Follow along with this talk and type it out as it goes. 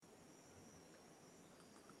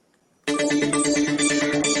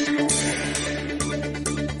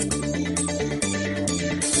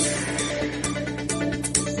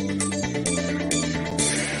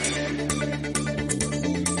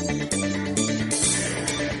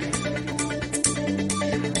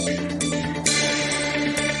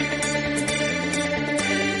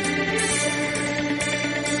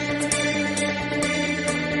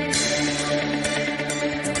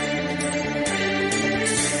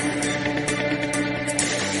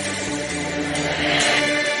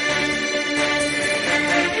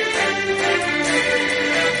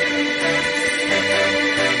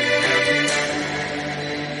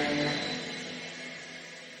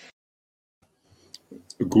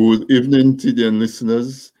Good evening, TDN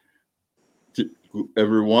listeners,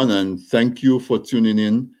 everyone, and thank you for tuning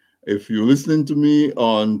in. If you're listening to me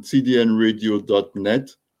on tdnradio.net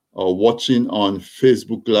or watching on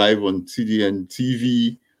Facebook Live on TDN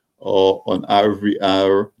TV or on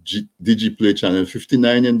RVR DigiPlay channel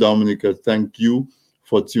 59 in Dominica, thank you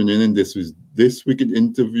for tuning in. This is This Weekend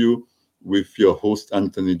Interview with your host,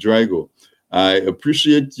 Anthony Drago. I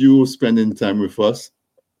appreciate you spending time with us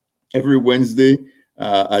every Wednesday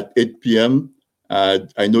at 8 p.m.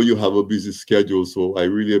 I know you have a busy schedule, so I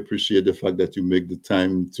really appreciate the fact that you make the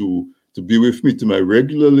time to be with me. To my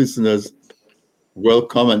regular listeners,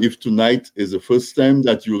 welcome. And if tonight is the first time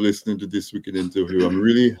that you're listening to This Weekend Interview, I'm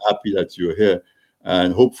really happy that you're here.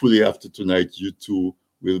 And hopefully after tonight, you too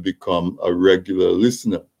will become a regular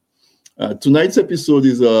listener. Tonight's episode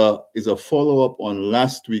is a follow-up on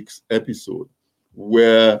last week's episode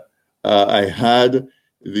where I had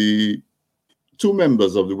the two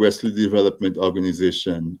members of the Wesley Development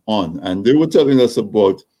Organization on, and they were telling us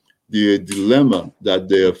about the dilemma that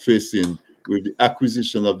they are facing with the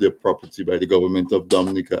acquisition of their property by the government of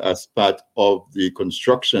Dominica as part of the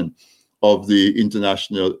construction of the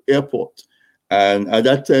international airport. And at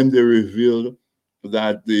that time, they revealed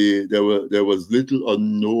that there was little or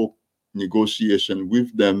no negotiation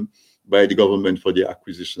with them by the government for the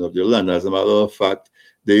acquisition of their land. As a matter of fact,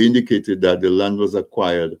 they indicated that the land was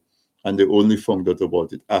acquired and they only found out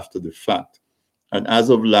about it after the fact. And as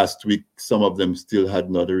of last week, some of them still had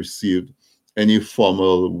not received any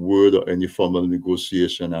formal word or any formal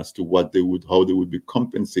negotiation as to how they would be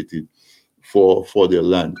compensated for their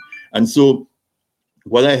land. And so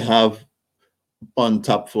what I have on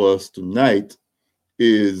tap for us tonight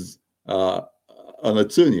is an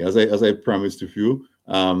attorney, as I promised with you,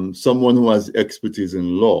 someone who has expertise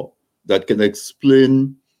in law that can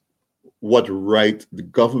explain what right the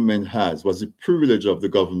government has, was the privilege of the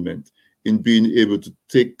government in being able to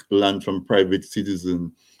take land from private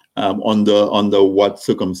citizens under what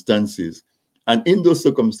circumstances. And in those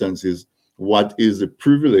circumstances, what is the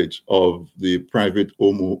privilege of the private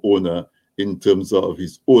homeowner in terms of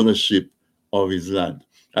his ownership of his land.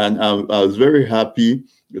 And I was very happy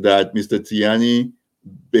that Mr. Tiani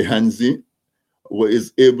Behanzi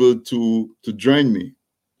is able to join me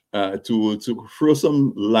to throw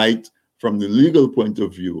some light from the legal point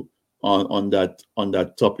of view on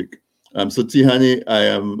that topic. So Tihani, I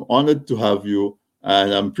am honored to have you,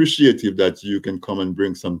 and I'm appreciative that you can come and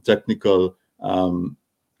bring some technical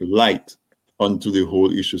light onto the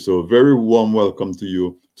whole issue. So a very warm welcome to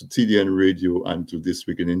you, to TDN Radio, and to This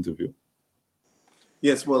Week in Interview.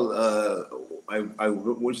 Yes, well, I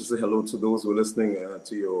want to say hello to those who are listening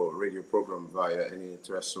to your radio program via any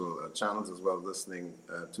terrestrial channels, as well as listening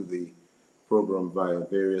to the program via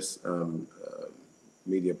various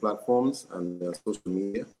media platforms and social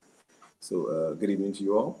media. So good evening to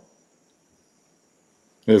you all.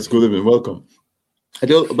 Yes, good evening. Welcome.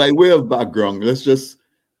 By way of background, let's just,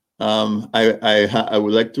 I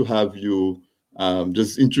would like to have you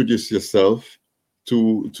just introduce yourself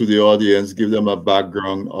to the audience, give them a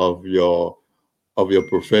background of your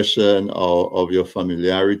profession or of your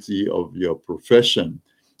familiarity of your profession,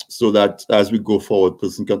 so that as we go forward,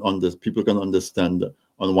 people can understand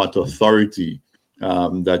on what authority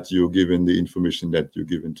that you're given the information that you're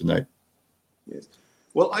given tonight. Yes.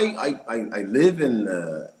 Well, I live in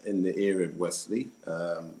the area of Wesley,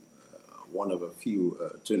 one of a few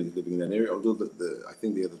attorneys living in that area, although I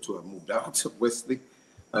think the other two have moved out of Wesley.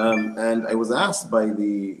 And I was asked by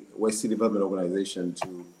the Wesley Development Organization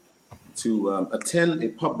to attend a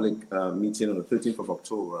public meeting on the 13th of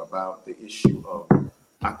October about the issue of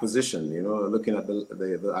acquisition, looking at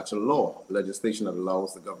the actual legislation that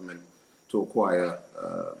allows the government to acquire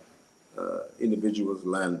individuals'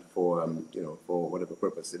 land for whatever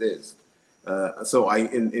purpose it is. So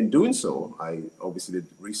in doing so, I obviously did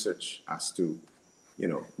research as to,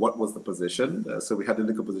 what was the position. So we had the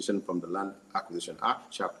legal position from the Land Acquisition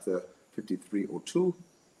Act, Chapter 5302.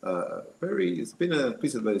 It's been a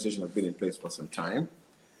piece of legislation that's been in place for some time.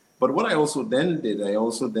 But what I also then did,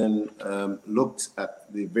 looked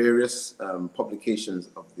at the various publications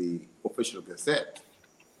of the Official Gazette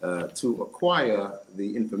to acquire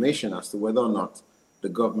the information as to whether or not the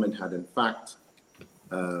government had in fact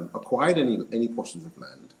acquired any portions of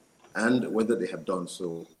land, and whether they have done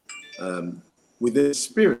so within the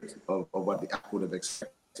spirit of what the Act would have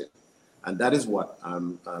expected. And that is what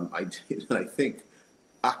I did. And I think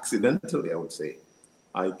accidentally, I would say,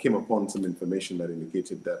 I came upon some information that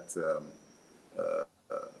indicated that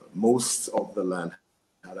most of the land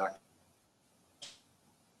had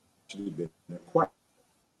actually been acquired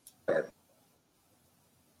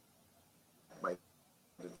by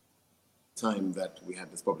time that we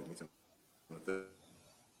had this public meeting,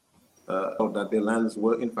 that their lands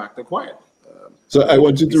were in fact acquired. So I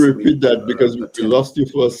want you to repeat that because we lost you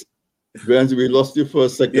first. Vance, we lost you for a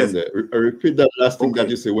second. Yes. There. Repeat that last thing that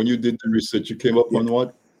you said. When you did the research, you came up on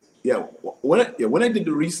what? Yeah, when I did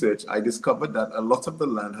the research, I discovered that a lot of the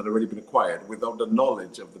land had already been acquired without the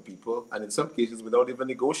knowledge of the people, and in some cases without even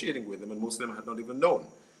negotiating with them, and most of them had not even known.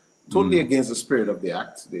 Totally against the spirit of the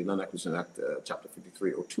Act, the Land Acquisition Act, Chapter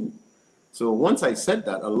 5302. So once I said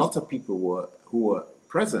that, a lot of people who were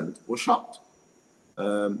present were shocked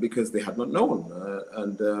because they had not known,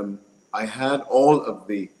 and I had all of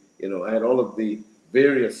the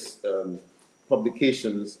various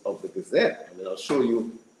publications of the Gazette. I mean, I'll show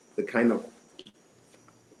you the kind of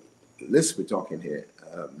list we're talking here.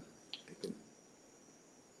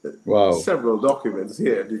 Wow. Several documents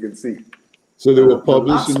here, you can see. So they were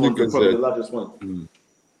published in the Gazette. The largest one.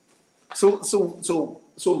 So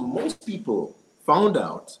most people found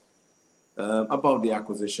out about the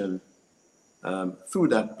acquisition through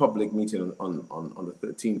that public meeting on the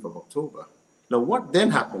 13th of October. Now, what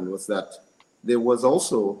then happened was that there was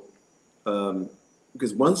also,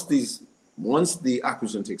 because once the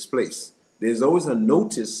acquisition takes place, there's always a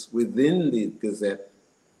notice within the Gazette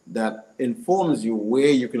that informs you where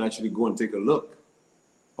you can actually go and take a look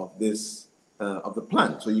of this, of the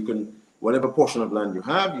plan. So you can, whatever portion of land you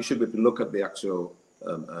have, you should be able to look at the actual,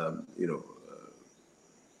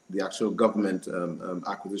 the actual government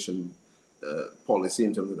acquisition policy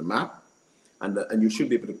in terms of the map, and you should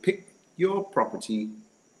be able to pick your property.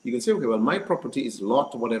 You can say, okay, well, my property is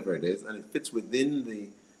lot whatever it is, and it fits within the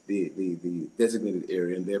designated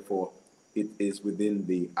area, and therefore it is within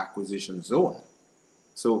the acquisition zone.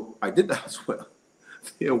 So I did that as well.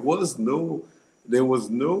 There was no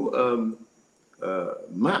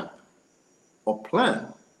map or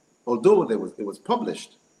plan, although it was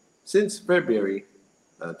published since February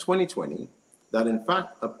 2020, that in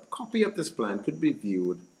fact a copy of this plan could be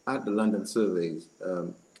viewed at the London Survey's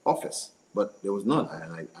office, but there was none.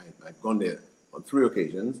 And I've gone there on 3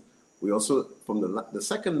 occasions. We also, from the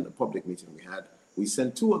second public meeting we had, we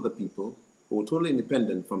sent 2 other people who were totally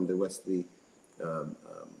independent from the Wesley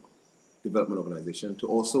Development Organization to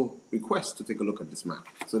also request to take a look at this map.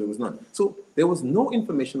 So there was none. So there was no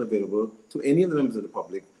information available to any of the members of the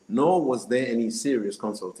public, nor was there any serious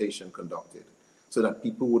consultation conducted so that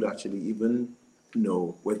people would actually even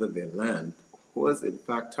know whether their land was in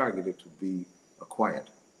fact targeted to be acquired.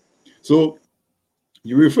 So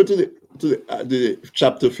you refer to the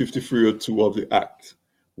Chapter 5302 of the Act.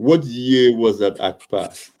 What year was that Act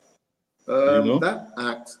passed? That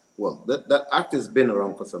Act, well, that Act has been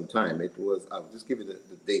around for some time. It was, I'll just give you the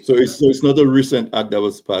date. So it's not a recent Act that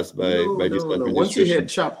was passed by this administration.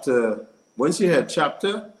 No. Once you had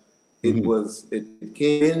chapter, it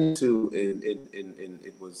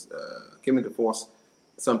came into force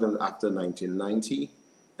something after 1990,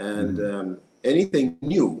 and anything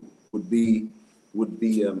new would be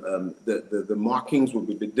the markings would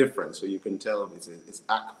be a bit different. So you can tell it's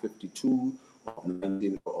Act 52 of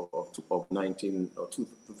 2019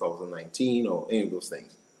 or any of those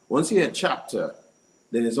things. Once you had chapter,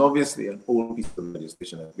 then it's obviously an old piece of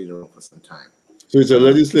legislation that's been around for some time. So it's a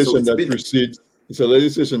legislation that precedes. It's a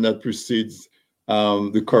legislation that precedes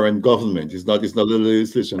the current government. It's not a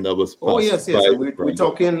legislation that was passed. Oh yes.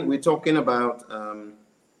 We're talking about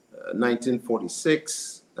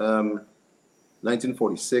 1946.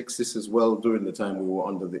 1946. This is well during the time we were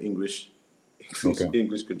under the English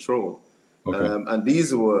control. Okay. And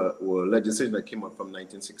these were legislation that came out from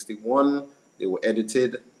 1961. They were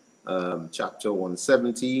edited, Chapter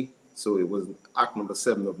 170. So it was Act number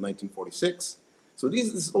 7 of 1946. So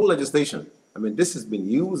this is old legislation. I mean, this has been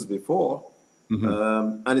used before,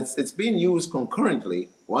 and it's being used concurrently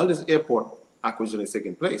while this airport acquisition is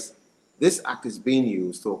taking place. This act is being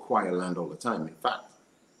used to acquire land all the time. In fact,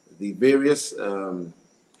 the various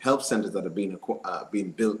health centers that are being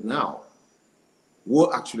built now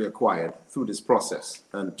were actually acquired through this process.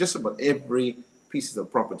 And just about every piece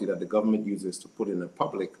of property that the government uses to put in a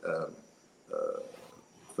public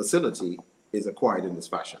facility is acquired in this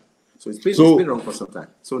fashion. So it's been around for some time.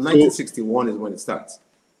 So 1961 is when it starts.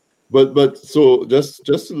 But so just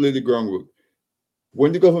to lay the groundwork,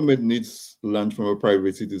 when the government needs land from a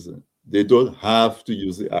private citizen, they don't have to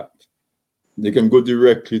use the act. They can go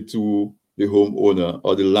directly to the homeowner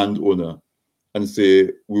or the landowner and say,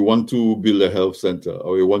 we want to build a health center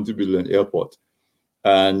or we want to build an airport.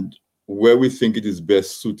 And where we think it is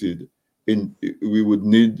best suited, we would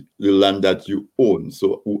need the land that you own.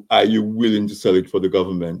 So are you willing to sell it for the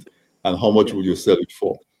government? And how much would you sell it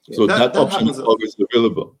for? So that option is always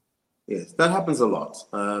available. Yes, that happens a lot.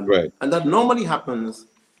 Right. And that normally happens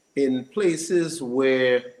in places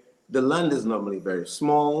where the land is normally very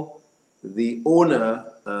small. The owner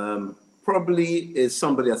probably is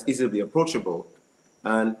somebody that's easily approachable,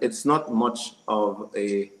 and it's not much of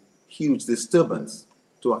a huge disturbance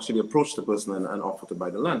to actually approach the person and offer to buy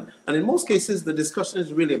the land. And in most cases, the discussion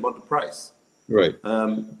is really about the price. Right.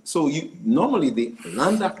 So normally the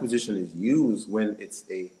land acquisition is used when it's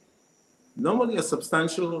normally a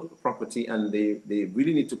substantial property, and they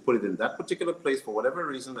really need to put it in that particular place for whatever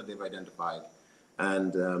reason that they've identified.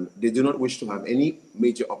 And they do not wish to have any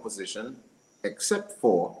major opposition except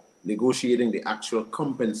for negotiating the actual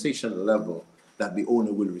compensation level that the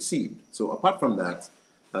owner will receive. So apart from that,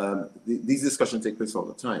 these discussions take place all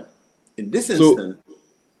the time. In this instance,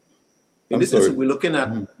 we're looking at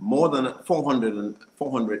more than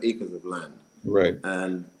 400 acres of land, right,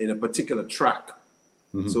 and in a particular tract.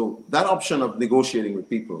 So that option of negotiating with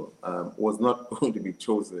people was not going to be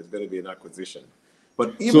chosen. It's going to be an acquisition.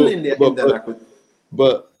 But even that acquisition.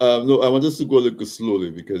 But no, I want us to go a little slowly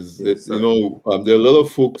because there are a lot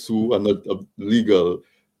of folks who are not legal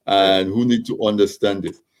and who need to understand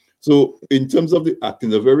it. So in terms of the act,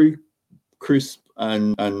 in a very crisp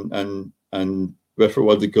and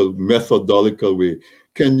methodological way,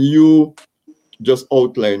 can you just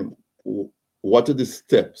outline what are the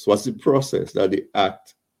steps, what's the process that the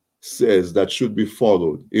act says that should be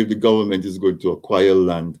followed if the government is going to acquire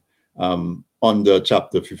land under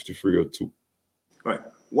Chapter 5302? Right.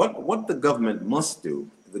 What the government must do,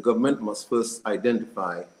 the government must first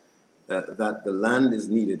identify that the land is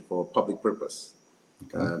needed for public purpose.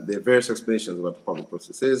 Okay. There are various explanations of what the public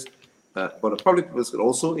purpose is, but a public purpose could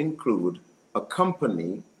also include a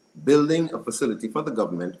company building a facility for the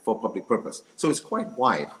government for public purpose. So it's quite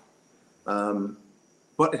wide,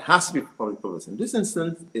 but it has to be for public purpose. In this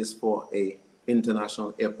instance, is for a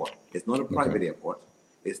international airport. It's not a private airport.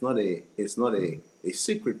 It's not a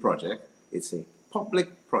secret project. It's a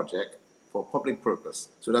public project for public purpose.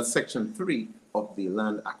 So that's Section 3 of the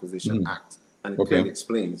Land Acquisition Act, and it clearly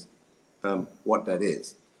explains what that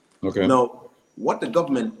is. Okay. Now, what the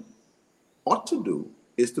government ought to do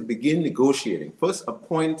is to begin negotiating. First,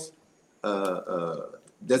 appoint a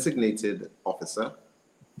designated officer.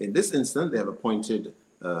 In this instance, they have appointed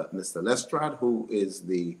Mr. Lestrade, who is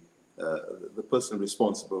the person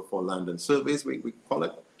responsible for land and surveys, we call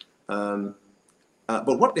it.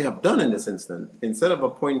 But what they have done in this instance, instead of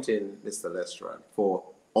appointing Mr. Lestrade for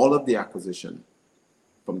all of the acquisition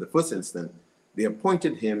from the first instance, they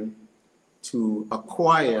appointed him to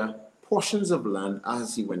acquire portions of land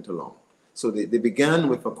as he went along. So they began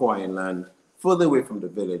with acquiring land further away from the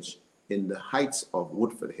village in the heights of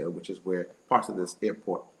Woodford Hill, which is where part of this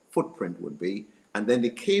airport footprint would be. And then they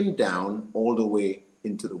came down all the way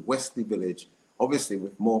into the Wesley village, obviously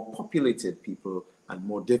with more populated people and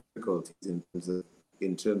more difficulties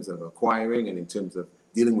in terms of acquiring and in terms of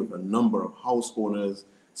dealing with a number of house owners.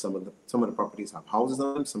 Some of the properties have houses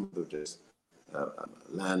on them, some of them just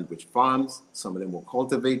land which farms, some of them were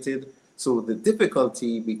cultivated. So the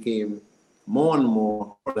difficulty became more and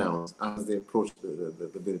more pronounced as they approached the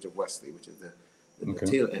village of Wesley, which is the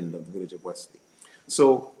tail end of the village of Wesley.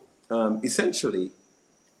 So essentially,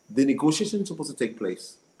 the negotiation is supposed to take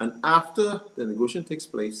place. And after the negotiation takes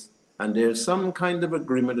place, and there's some kind of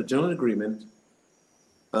agreement, a general agreement,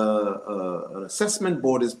 an assessment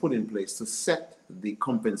board is put in place to set the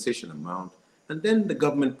compensation amount, and then the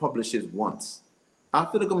government publishes once.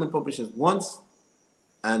 After the government publishes once,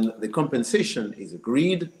 and the compensation is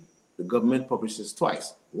agreed, the government publishes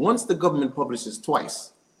twice. Once the government publishes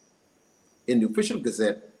twice in the official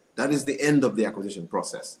gazette, that is the end of the acquisition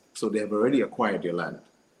process. So they have already acquired your land.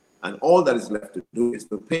 And all that is left to do is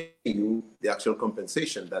to pay you the actual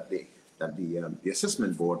compensation that the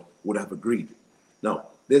assessment board would have agreed. Now,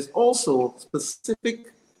 there's also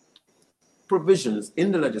specific provisions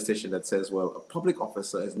in the legislation that says, well, a public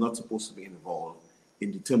officer is not supposed to be involved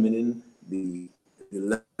in determining the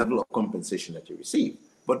level of compensation that you receive.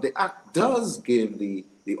 But the Act does give the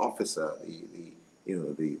officer,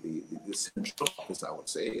 the central officer, I would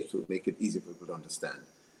say, to make it easy for people to understand,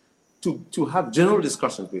 to have general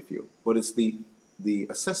discussions with you. But it's the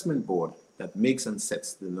assessment board that makes and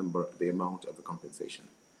sets the amount of the compensation.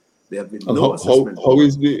 There have been no assessment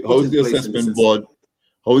board.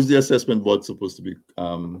 How is the assessment board supposed to be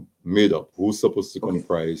made up? Who's supposed to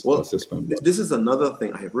comprise the assessment board? This is another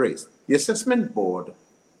thing I have raised. The assessment board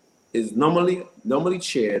is normally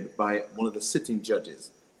chaired by one of the sitting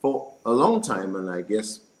judges. For a long time, and I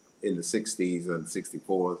guess in the 60s and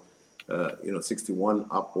 64, 61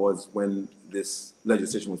 upwards, when this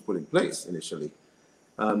legislation was put in place initially,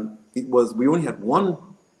 we only had one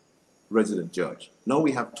resident judge. Now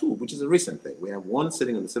we have two, which is a recent thing. We have one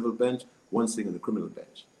sitting on the civil bench, one sitting on the criminal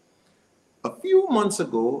bench. A few months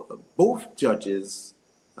ago, both judges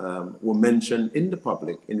were mentioned in the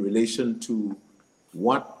public in relation to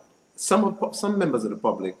what some members of the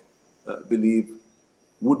public believe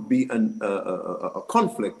would be a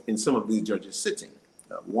conflict in some of these judges sitting.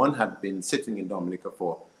 One had been sitting in Dominica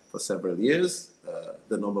for several years.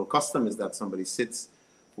 The normal custom is that somebody sits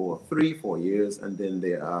for 3-4 years and then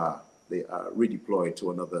they are redeployed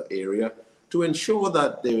to another area to ensure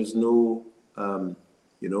that there is no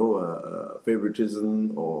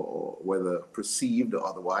favoritism or whether perceived or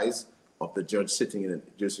otherwise of the judge sitting in a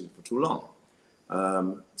jurisdiction for too long.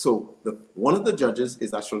 So one of the judges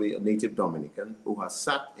is actually a native Dominican who has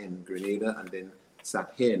sat in Grenada and then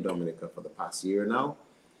sat here in Dominica for the past year now.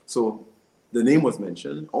 So the name was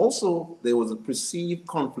mentioned. Also, there was a perceived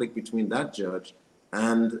conflict between that judge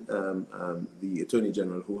and the Attorney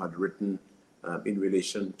General, who had written in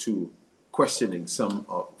relation to questioning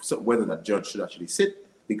whether that judge should actually sit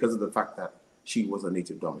because of the fact that she was a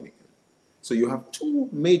native Dominican. So you have two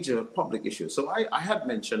major public issues. So I had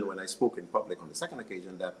mentioned when I spoke in public on the second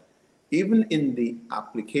occasion that even in the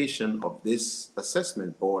application of this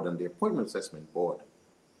assessment board and the appointment assessment board,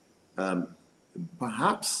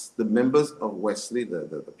 perhaps the members of Wesley,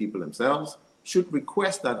 the people themselves, should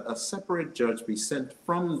request that a separate judge be sent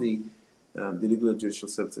from the Legal and Judicial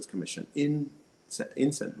Services Commission in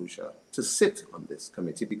St. Lucia to sit on this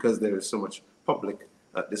committee, because there is so much public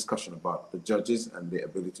discussion about the judges and their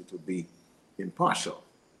ability to be impartial.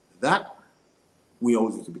 That we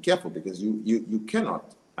always need to be careful, because you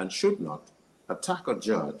cannot and should not attack a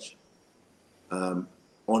judge on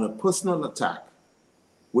a personal attack,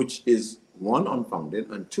 which is one, unfounded,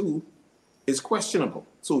 and two, is questionable.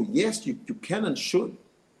 So yes, you can and should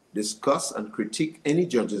discuss and critique any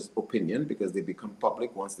judge's opinion because they become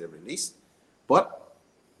public once they're released. But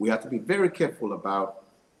we have to be very careful about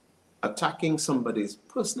attacking somebody's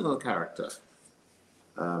personal character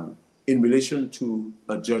in relation to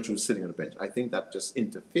a judge who's sitting on a bench. I think that just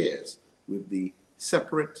interferes with the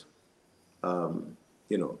separate,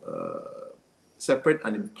 separate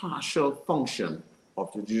and impartial function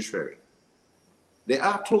of the judiciary. There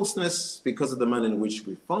are closeness because of the manner in which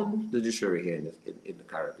we fund the judiciary here in the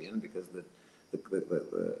Caribbean, because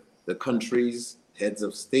the countries, heads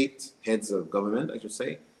of state, heads of government, I should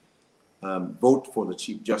say, vote for the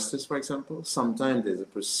Chief Justice, for example. Sometimes there's a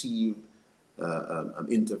perceived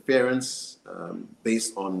interference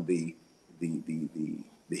based on the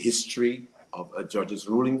history of a judge's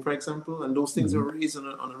ruling, for example, and those things are raised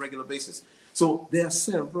on a regular basis. So there are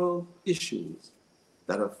several issues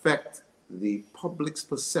that affect the public's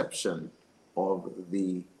perception of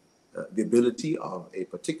the ability of a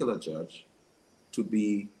particular judge to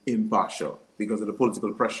be impartial because of the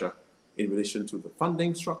political pressure in relation to the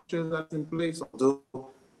funding structure that's in place. Although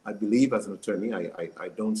I believe, as an attorney, I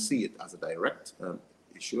don't see it as a direct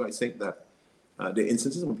issue. I think that there are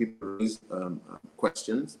instances when people raise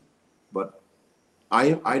questions, but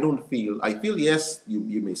I feel yes,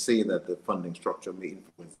 you may say that the funding structure may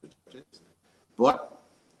influence the judges, but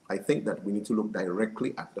I think that we need to look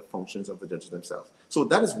directly at the functions of the judges themselves. So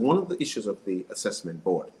that is one of the issues of the assessment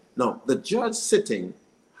board. Now, the judge sitting,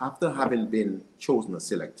 after having been chosen or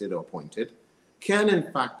selected or appointed, can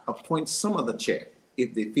in fact appoint some other chair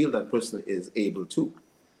if they feel that person is able to.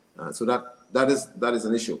 So that is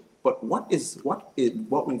an issue. But what we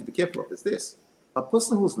need to be careful of is this: a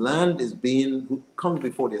person whose land is who comes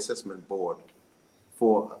before the assessment board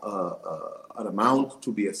for an amount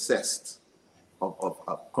to be assessed of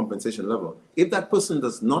a compensation level, if that person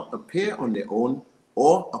does not appear on their own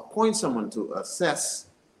or appoint someone to assess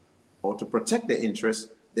or to protect their interests,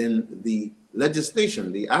 then the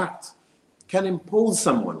legislation, the act, can impose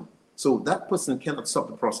someone. So that person cannot stop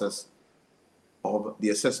the process of the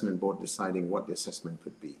assessment board deciding what the assessment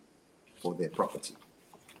could be for their property.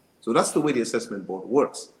 So that's the way the assessment board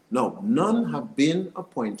works. Now, none have been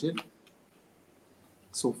appointed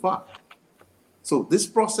so far. So this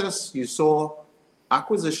process, you saw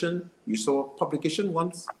acquisition, you saw publication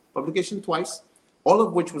once, publication twice, all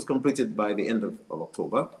of which was completed by the end of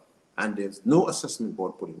October, and there's no assessment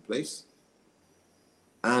board put in place.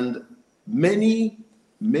 And many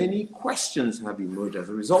questions have emerged as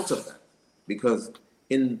a result of that, because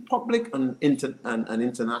in public and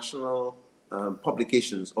international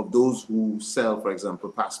publications of those who sell, for example,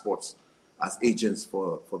 passports as agents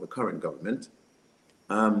for the current government,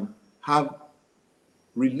 have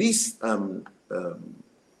released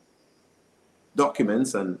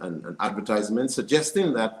documents and advertisements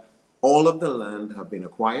suggesting that all of the land have been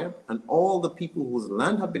acquired and all the people whose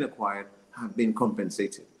land have been acquired have been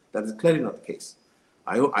compensated. That is clearly not the case.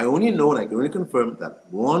 I only know, and I can only confirm that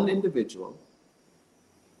one individual,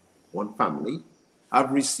 one family,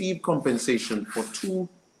 have received compensation for 2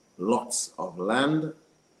 lots of land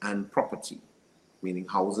and property, meaning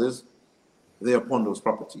houses, they're upon those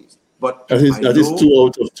properties. But that is 2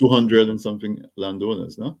 out of 200 and something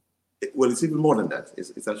landowners, no? Well, it's even more than that.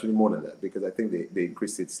 It's actually more than that, because I think they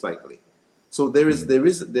increased it slightly. So there is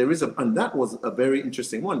and that was a very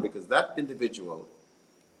interesting one, because that individual,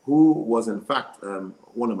 who was in fact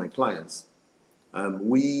one of my clients,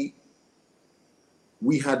 we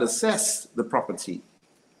had assessed the property,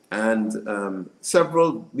 and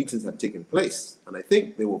several meetings had taken place, and I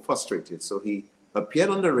think they were frustrated. So he appeared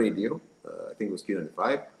on the radio, I think it was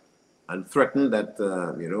Q95, and threatened that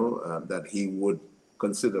that he would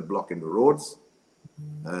consider blocking the roads.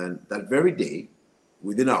 And that very day,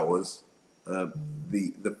 within hours,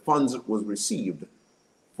 the funds was received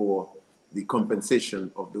for the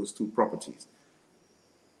compensation of those 2 properties.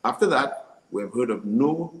 After that, we have heard of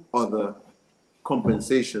no other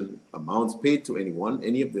compensation amounts paid to anyone,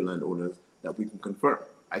 any of the landowners, that we can confirm.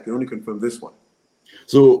 I can only confirm this one.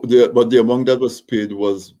 So, but the amount that was paid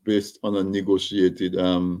was based on a negotiated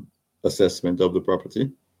assessment of the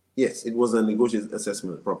property? Yes, it was a negotiated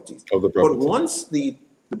assessment of properties. Of the property. But once the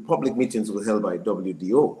public meetings were held by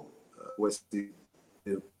WDO, West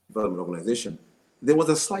Development Organization, there was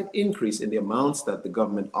a slight increase in the amounts that the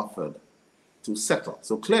government offered to settle.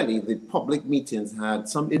 So clearly, the public meetings had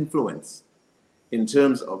some influence in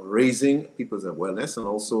terms of raising people's awareness, and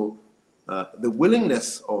also the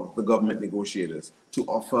willingness of the government negotiators to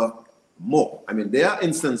offer more. I mean, there are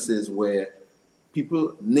instances where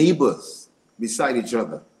neighbors beside each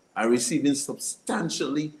other, are receiving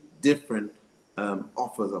substantially different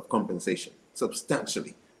offers of compensation.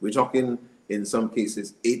 Substantially. We're talking, in some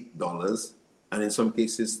cases, $8, and in some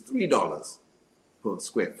cases, $3 per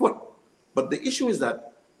square foot. But the issue is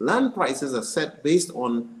that land prices are set based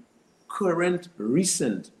on current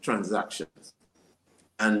recent transactions.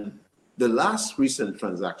 And the last recent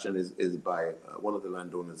transaction is by one of the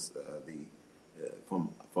landowners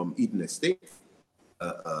from Eden Estate,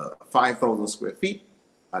 5,000 square feet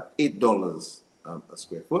at $8 a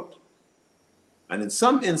square foot. And in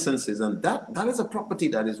some instances, and that is a property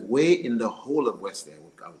that is way in the whole of Wesley,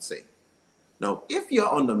 I would say. Now, if you're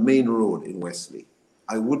on the main road in Wesley,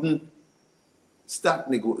 I wouldn't start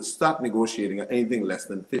negotiating at anything less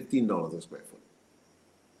than $15 a square foot,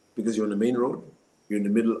 because you're on the main road, you're in the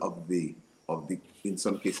middle of the in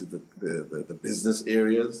some cases the business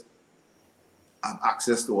areas, have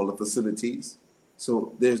access to all the facilities.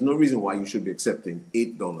 So there's no reason why you should be accepting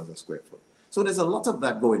 $8 a square foot. So there's a lot of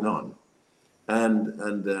that going on.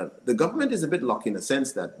 And the government is a bit lucky in the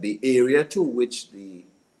sense that the area to which the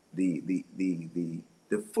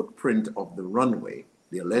footprint of the runway,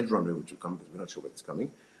 the alleged runway, which will come, because we're not sure where it's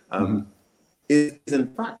coming, is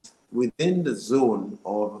in fact within the zone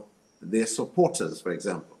of their supporters, for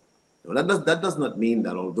example. Now, that does not mean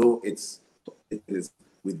that although it is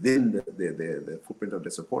within the footprint of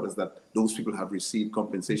the supporters, that those people have received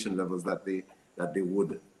compensation levels that they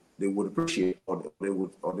would appreciate, or they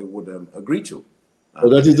would agree to. Well,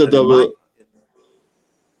 that is a double.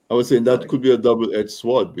 I was saying that could be a double-edged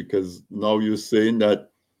sword, because now you're saying that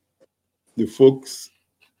the folks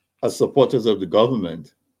are supporters of the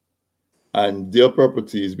government, and their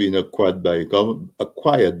property is being acquired by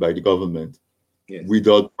the government, yes,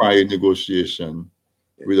 without prior negotiation,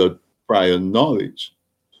 yes, without prior knowledge.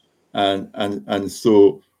 And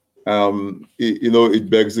so, it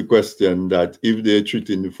begs the question that if they're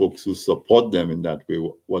treating the folks who support them in that way,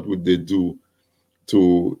 what would they do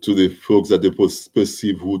to the folks that they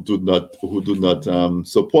perceive who do not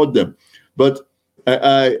support them? But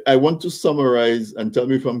I want to summarize, and tell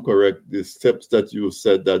me if I'm correct, the steps that you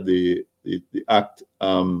said that the Act,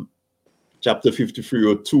 Chapter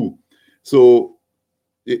 5302. So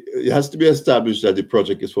it has to be established that the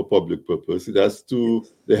project is for public purpose. They have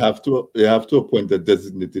to appoint a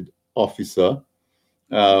designated officer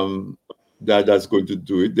that's going to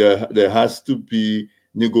do it. There has to be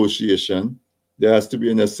negotiation. There has to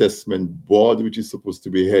be an assessment board, which is supposed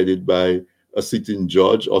to be headed by a sitting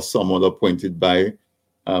judge or someone appointed by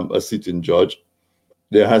a sitting judge.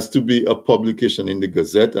 There has to be a publication in the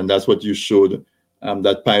Gazette, and that's what you showed,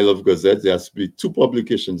 that pile of Gazette. There has to be 2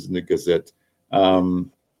 publications in the Gazette.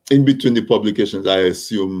 In between the publications, I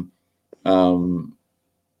assume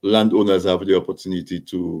landowners have the opportunity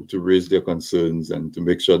to raise their concerns and to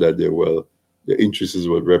make sure that their interests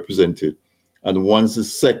were represented. And once the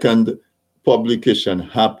second publication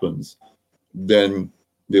happens, then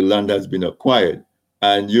the land has been acquired.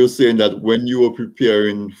 And you're saying that when you were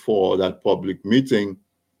preparing for that public meeting,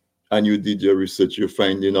 and you did your research, you're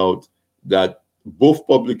finding out that both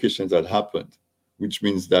publications had happened, which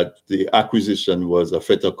means that the acquisition was a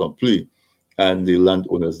fait accompli, and the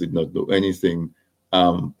landowners did not know anything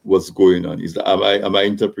was going on. Is that, am I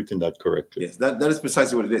interpreting that correctly? Yes, that is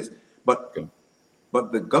precisely what it is. But Okay.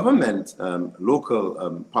 But the government,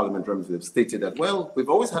 local parliament representatives stated that, well, we've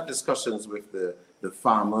always had discussions with the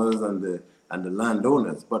farmers and the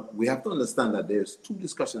landowners, but we have to understand that there's two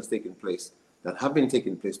discussions taking place that have been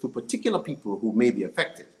taking place to particular people who may be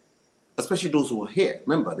affected, especially those who are here.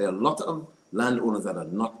 Remember, there are a lot of landowners that are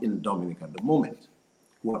not in Dominica at the moment,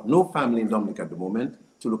 who have no family in Dominica at the moment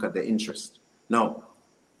to look at their interest. Now,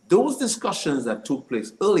 those discussions that took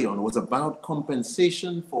place early on was about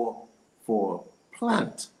compensation for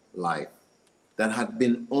plant life that had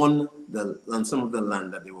been on some of the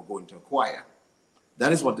land that they were going to acquire.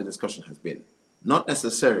 That is what the discussion has been. Not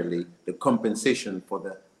necessarily the compensation for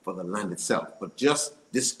the land itself, but just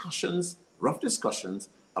discussions, rough discussions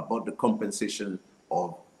about the compensation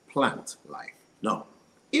of plant life. Now,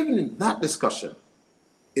 even in that discussion,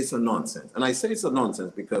 it's a nonsense. And I say it's a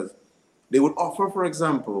nonsense because they would offer, for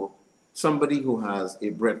example, somebody who has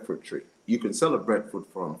a breadfruit tree. You can sell a breadfruit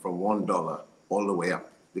from $1 all the way up,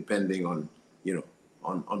 depending on,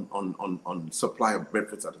 on supply of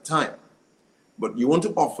breadfruits at the time. But you want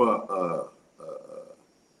to offer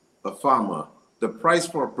a farmer the price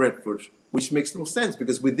for a breadfruit, which makes no sense,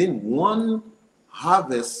 because within one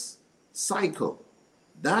harvest cycle,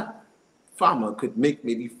 that farmer could make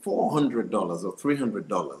maybe $400 or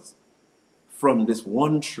 $300 from this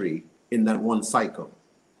one tree in that one cycle.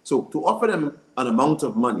 So to offer them an amount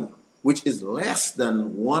of money which is less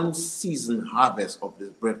than one season harvest of this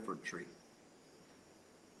breadfruit tree,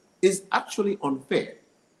 is actually unfair,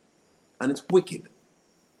 and it's wicked.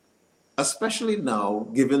 Especially now,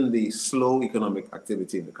 given the slow economic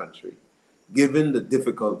activity in the country, given the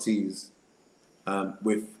difficulties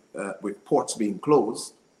with ports being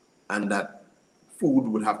closed, and that food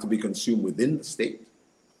would have to be consumed within the state,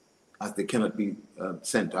 as they cannot be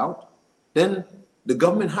sent out, then the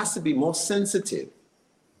government has to be more sensitive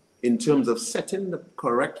in terms of setting the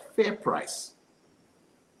correct fair price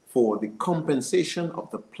for the compensation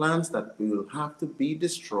of the plants that will have to be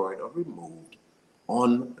destroyed or removed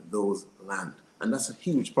on those lands. And that's a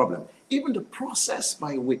huge problem. Even the process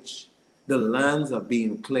by which the lands are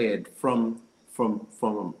being cleared from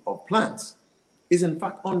plants is in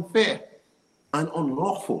fact unfair and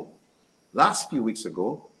unlawful. Last few weeks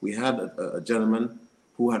ago, we had a gentleman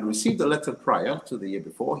who had received a letter prior to the year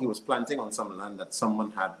before. He was planting on some land that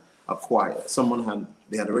someone had acquired.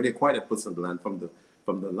 They had already acquired a piece of land from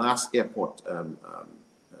the last airport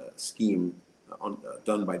scheme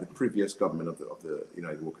done by the previous government of the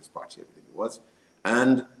United Workers' Party, I believe it was.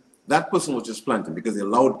 And that person was just planting because they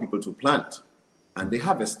allowed people to plant, and they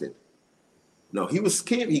harvested. Now he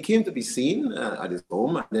came to be seen at his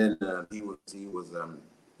home, and then he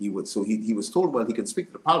was told, well, he can speak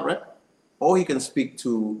to the PAL rep, or he can speak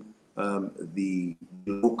to the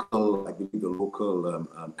local, I believe the local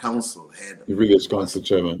council head. The village council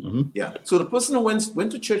chairman. Mm-hmm. Yeah. So the person who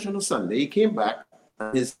went to church on a Sunday, he came back,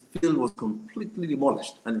 and his field was completely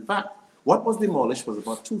demolished. And in fact, what was demolished was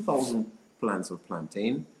about 2,000 plants of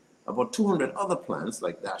plantain, about 200 other plants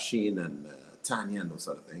like dasheen and tanya and those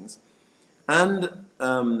sort of things. And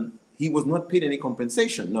he was not paid any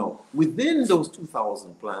compensation. Now, within those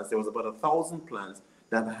 2,000 plants, there was about 1,000 plants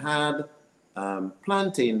that had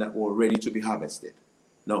plantain that were ready to be harvested.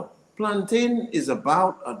 Now, plantain is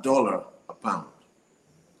about $1 a pound.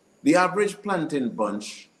 The average plantain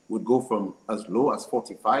bunch would go from as low as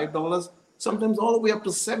 $45, sometimes all the way up to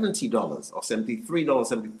 $70 or $73,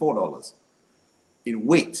 $74 in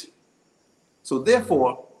weight. So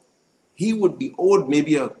therefore, he would be owed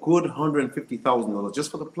maybe a good $150,000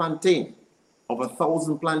 just for the plantain. Of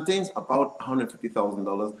 1,000 plantains, about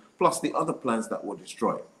 $150,000, plus the other plants that were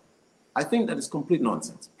destroyed. I think that is complete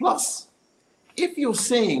nonsense. Plus, if you're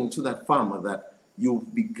saying to that farmer that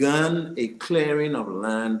you've begun a clearing of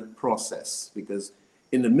land process, because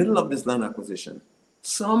in the middle of this land acquisition,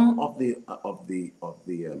 some of the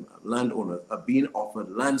landowners are being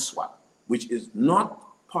offered land swap, which is not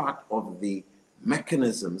part of the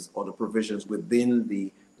mechanisms or the provisions within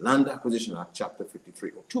the Land Acquisition Act, Chapter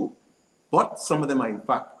 5302. But some of them are in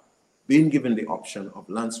fact being given the option of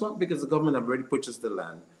land swap because the government have already purchased the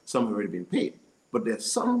land, some have already been paid. But there are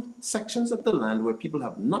some sections of the land where people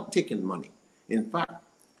have not taken money. In fact,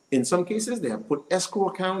 in some cases, they have put escrow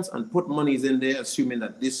accounts and put monies in there, assuming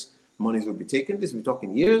that this monies will be taken. This we're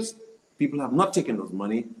talking years. People have not taken those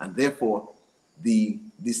money, and therefore, the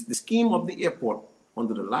scheme of the airport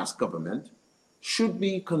under the last government should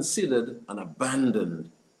be considered an abandoned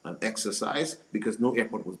exercised because no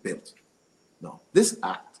airport was built. No, this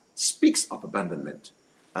act speaks of abandonment.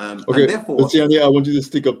 And Okay, therefore, Tiani, I want you to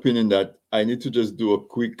stick a pin in that. I need to just do a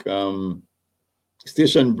quick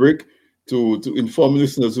station break to inform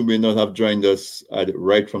listeners who may not have joined us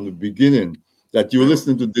right from the beginning that you're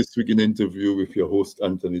listening to This Week in Interview with your host,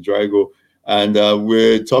 Anthony Drago. And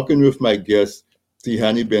we're talking with my guest,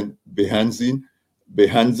 Tihani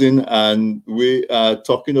Behanzin, and we are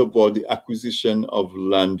talking about the acquisition of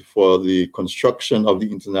land for the construction of the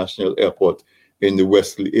international airport in the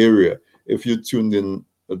Wesley area. If you tuned in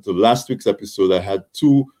to last week's episode, I had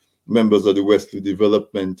two members of the Wesley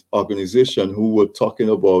Development Organization who were talking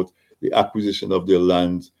about the acquisition of their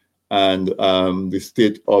land and the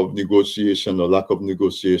state of negotiation or lack of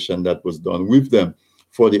negotiation that was done with them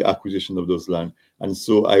for the acquisition of those land. And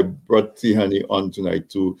so I brought Tihani on tonight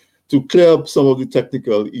to clear up some of the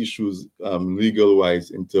technical issues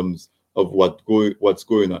legal-wise in terms of what's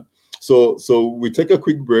going on. So we take a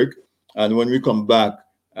quick break, and when we come back,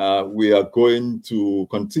 we are going to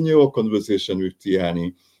continue our conversation with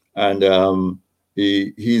Tihani, and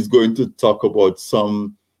he's going to talk about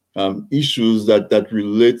some issues that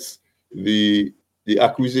relates the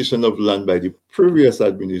acquisition of land by the previous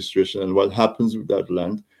administration and what happens with that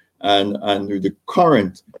land and with the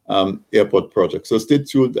current airport project. So stay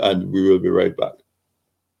tuned, and we will be right back.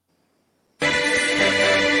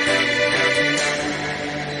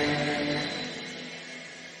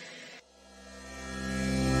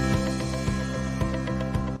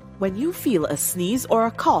 When you feel a sneeze or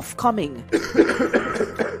a cough coming,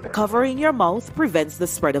 covering your mouth prevents the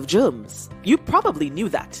spread of germs. You probably knew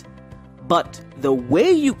that. But the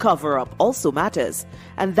way you cover up also matters,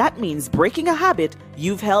 and that means breaking a habit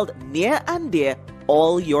you've held near and dear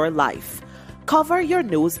all your life. Cover your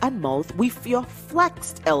nose and mouth with your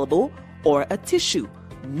flexed elbow or a tissue,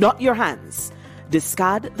 not your hands.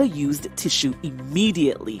 Discard the used tissue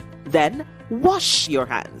immediately. Then wash your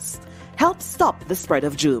hands. Help stop the spread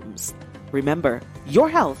of germs. Remember, your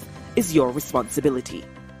health is your responsibility.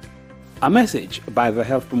 A message by the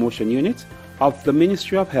Health Promotion Unit of the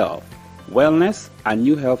Ministry of Health, Wellness and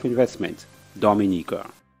New Health Investment, Dominica.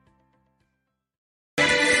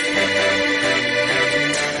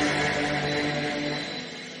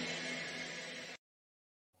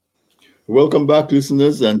 Welcome back,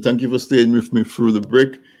 listeners, and thank you for staying with me through the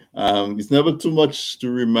break. It's never too much to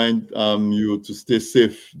remind you to stay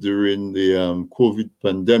safe during the COVID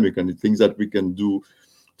pandemic and the things that we can do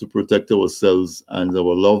to protect ourselves and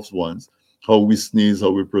our loved ones. How we sneeze,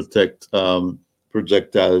 how we protect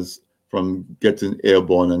projectiles from getting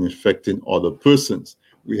airborne and infecting other persons.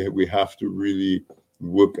 We have to really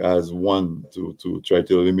work as one to try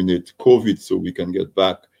to eliminate COVID so we can get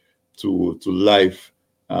back to life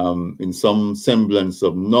in some semblance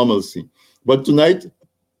of normalcy. But tonight,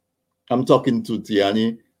 I'm talking to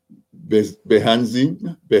Tihani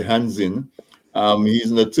Behanzin.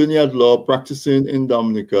 He's an attorney at law practicing in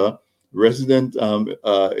Dominica, resident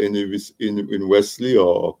in Wesley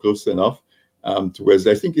or close enough to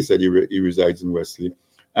Wesley. I think he said he resides in Wesley.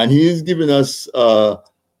 And he's given us a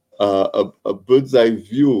bird's eye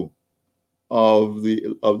view of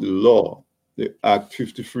the law, the Act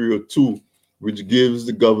 5302, which gives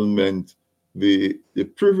the government the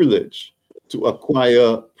privilege to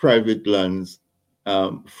acquire private lands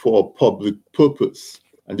for public purpose.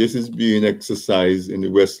 And this is being exercised in the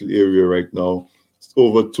Wesley area right now.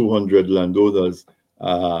 Over 200 landowners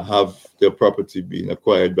have their property being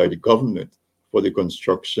acquired by the government for the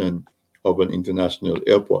construction of an international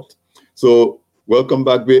airport. So welcome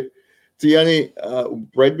back, Tihani.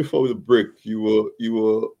 Right before the break, you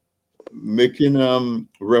were making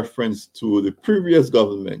reference to the previous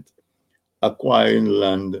government acquiring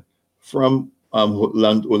land from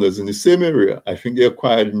landowners in the same area. I think they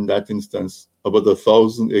acquired in that instance about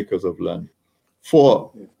 1,000 acres of land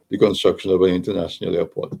for the construction of an international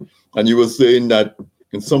airport. And you were saying that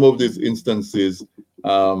in some of these instances,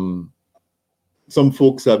 some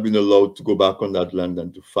folks have been allowed to go back on that land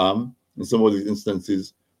and to farm. In some of these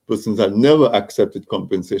instances, persons have never accepted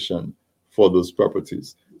compensation for those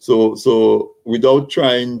properties. So without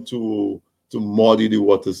trying to muddy the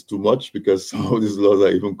waters too much, because some of these laws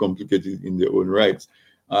are even complicated in their own rights.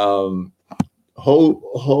 How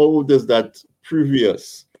does that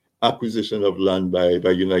previous acquisition of land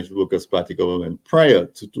by United Workers' Party government prior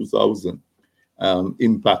to 2000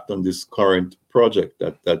 impact on this current project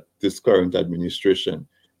that this current administration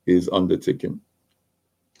is undertaking?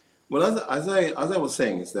 Well, as I was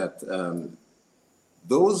saying, is that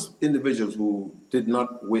those individuals who did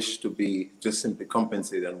not wish to be just simply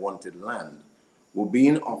compensated and wanted land were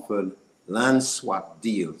being offered land swap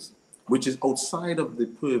deals which is outside of the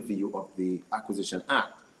purview of the Acquisition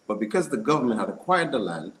Act. But because the government had acquired the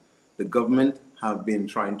land, the government have been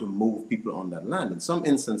trying to move people on that land. In some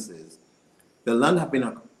instances, the land have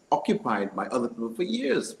been occupied by other people for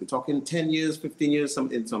years. We're talking 10 years, 15 years,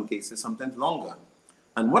 in some cases, sometimes longer.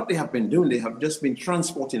 And what they have been doing, they have just been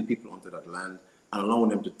transporting people onto that land and allowing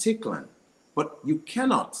them to take land. But you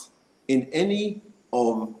cannot, in any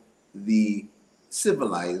of the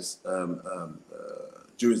civilized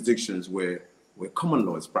jurisdictions where common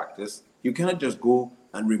law is practiced, you cannot just go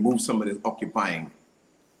and remove somebody occupying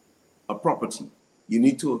a property. You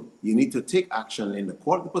need to take action in the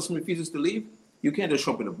court. If the person refuses to leave, you can't just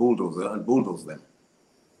show up with a bulldozer and bulldoze them.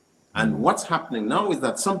 And what's happening now is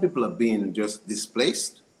that some people are being just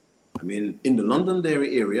displaced. I mean, in the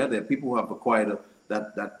Londonderry area, there are people who have acquired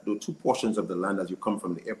the two portions of the land as you come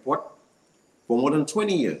from the airport for more than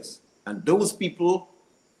 20 years. And those people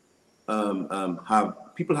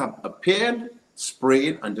have appeared,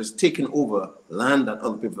 sprayed, and just taken over land that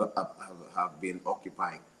other people have been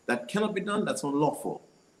occupying. That cannot be done. That's unlawful.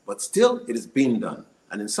 But still, it is being done.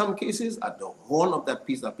 And in some cases, at the horn of that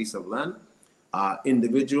piece of land,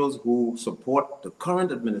 individuals who support the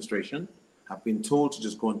current administration have been told to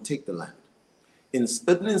just go and take the land. In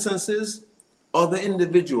certain instances, other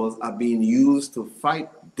individuals are being used to fight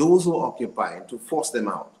those who are occupying, to force them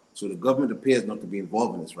out. So the government appears not to be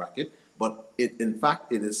involved in this racket, but in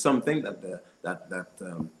fact, it is something that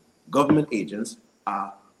government agents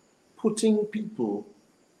are putting people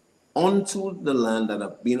onto the land that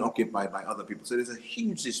are being occupied by other people. So there's a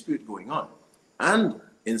huge dispute going on. And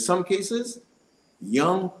in some cases,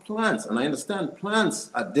 young plants, and I understand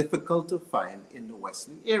plants are difficult to find in the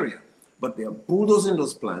Western area, but they are bulldozing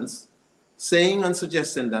those plants, saying and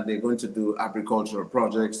suggesting that they're going to do agricultural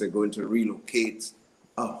projects, they're going to relocate,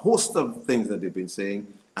 a host of things that they've been saying,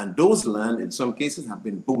 and those land in some cases have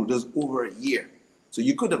been bulldozed over a year. So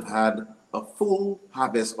you could have had a full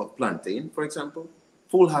harvest of plantain, for example,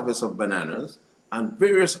 full harvest of bananas, and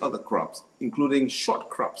various other crops, including short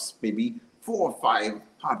crops, maybe 4 or 5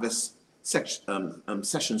 harvest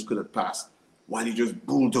sessions could have passed while you just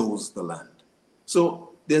bulldoze the land.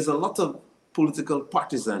 So there's a lot of political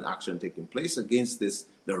partisan action taking place against this,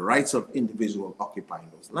 the rights of individuals occupying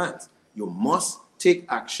those lands. You must take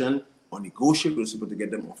action or negotiate with people to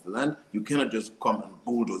get them off the land. You cannot just come and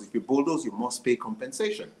bulldoze. If you bulldoze, you must pay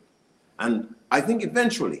compensation. And I think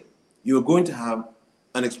eventually you're going to have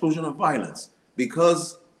an explosion of violence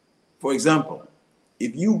because, for example,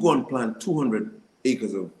 if you go and plant 200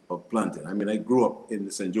 acres of plantain, I mean, I grew up in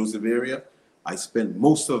the St. Joseph area. I spent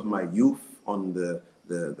most of my youth on the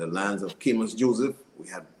lands of Camus Joseph. We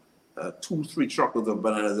had 2-3 truckloads of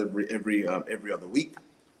bananas every other week.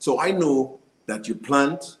 So I know that you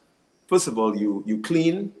plant. First of all, you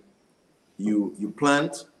clean, you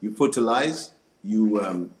plant, you fertilize,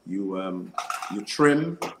 you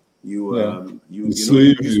trim, you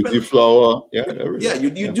sleeve, you deflower,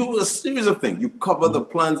 you do a series of things. You cover the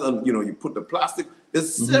plants and you put the plastic.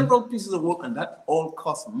 There's several pieces of work, and that all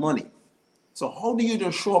costs money. So how do you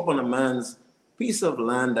just show up on a man's piece of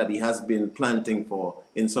land that he has been planting for,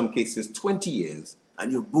 in some cases, 20 years,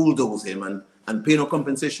 and you bulldoze him and pay no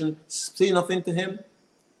compensation, say nothing to him?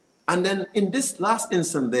 And then in this last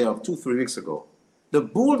instance there of 2-3 weeks ago, the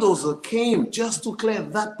bulldozer came just to clear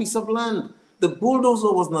that piece of land. The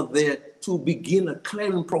bulldozer was not there to begin a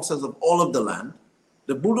clearing process of all of the land.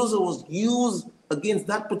 The bulldozer was used against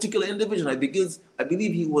that particular individual. I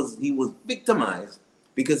believe he was victimized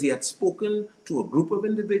because he had spoken to a group of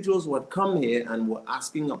individuals who had come here and were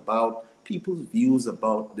asking about people's views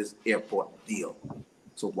about this airport deal.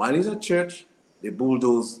 So while he's at church, they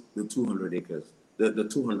bulldoze the 200 acres. The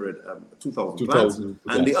 2,000 plants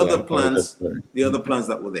and the other plants,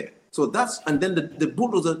 that were there. So and then the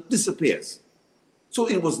bulldozer disappears. So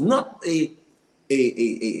it was not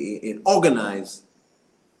an organized,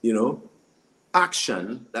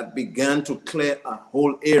 action that began to clear a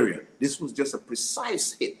whole area. This was just a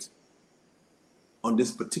precise hit on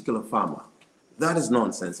this particular farmer. That is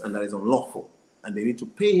nonsense and that is unlawful. And they need to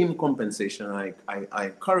pay him compensation. I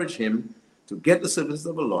encourage him to get the services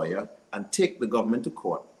of a lawyer and take the government to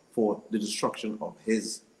court for the destruction of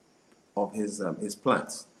his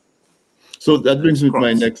plants. So that brings me to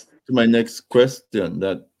my next question.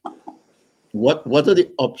 That what are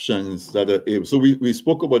the options that are able? So we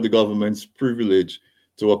spoke about the government's privilege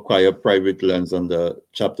to acquire private lands under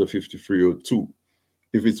Chapter 5302,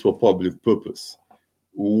 if it's for public purpose.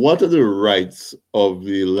 What are the rights of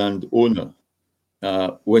the landowner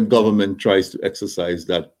when government tries to exercise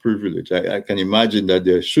that privilege? I can imagine that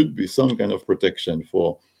there should be some kind of protection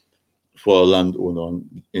for a landowner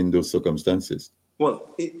in those circumstances.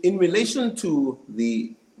 Well, in relation to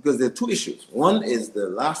because there are two issues. One is the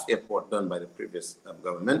last airport done by the previous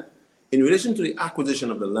government. In relation to the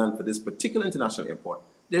acquisition of the land for this particular international airport,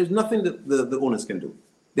 there's nothing that the owners can do.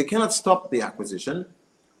 They cannot stop the acquisition.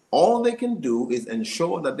 All they can do is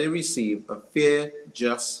ensure that they receive a fair,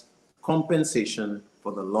 just compensation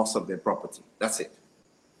for the loss of their property. That's it.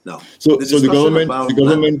 Now, so the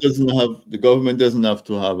government doesn't have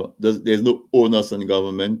to have. There's no onus on the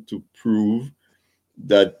government to prove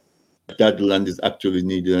that land is actually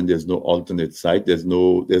needed and there's no alternate site. There's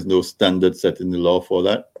no standard set in the law for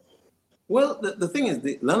that. Well, the thing is,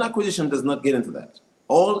 the land acquisition does not get into that.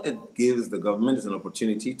 All it gives the government is an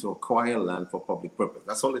opportunity to acquire land for public purpose.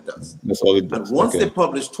 That's all it does. That's all it does. And once they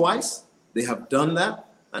publish twice, they have done that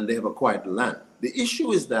and they have acquired the land. The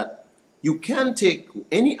issue is that you can take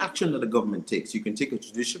any action that the government takes. You can take a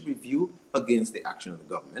judicial review against the action of the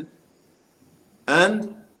government.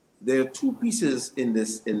 And there are two pieces in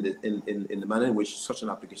the manner in which such an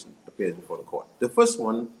application appears before the court. The first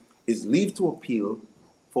one is leave to appeal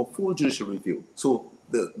for full judicial review. So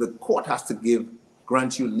the court has to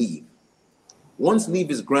grant you leave. Once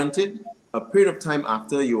leave is granted, a period of time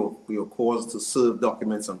after you're caused to serve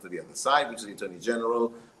documents onto the other side, which is the Attorney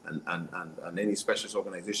General and any specialist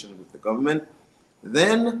organization with the government,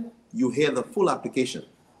 then you hear the full application.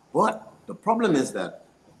 But the problem is that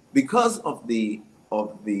because of the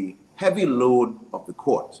heavy load of the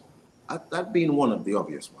court, that being one of the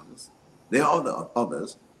obvious ones, there are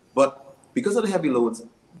others, but because of the heavy loads,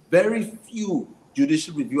 very few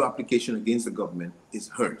judicial review application against the government is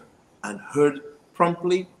heard, and heard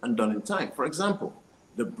promptly and done in time. For example,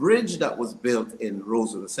 the bridge that was built in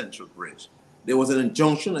Roseville, the Central Bridge, there was an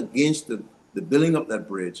injunction against the building of that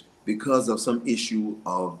bridge because of some issue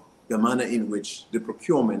of the manner in which the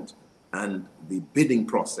procurement and the bidding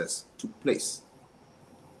process took place.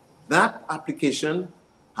 That application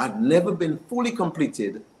had never been fully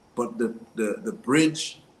completed, but the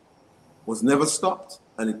bridge was never stopped,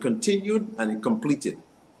 and it continued and it completed.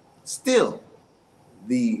 Still,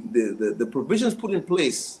 the provisions put in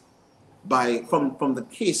place from the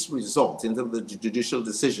case result into the judicial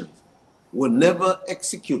decisions were never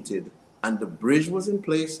executed, and the bridge was in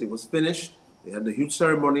place. It was finished. They had the huge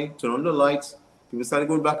ceremony, turned on the lights. People started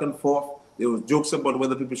going back and forth. There was jokes about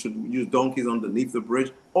whether people should use donkeys underneath the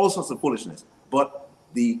bridge, all sorts of foolishness. But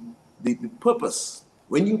the purpose,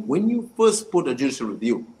 when you first put a judicial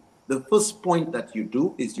review, the first point that you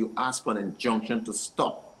do is you ask for an injunction to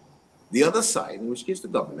stop the other side, in which case the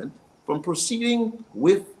government, from proceeding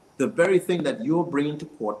with the very thing that you're bringing to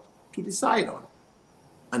court to decide on.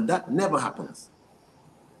 And that never happens.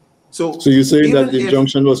 So you're saying that the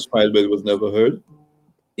injunction was filed, but it was never heard?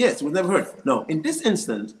 Yes, it was never heard. No, in this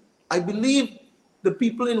instance, I believe the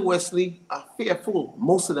people in Wesley are fearful.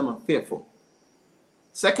 Most of them are fearful.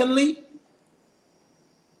 Secondly,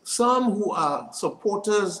 some who are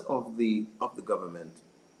supporters of the government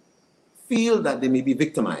feel that they may be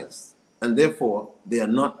victimized, and therefore they are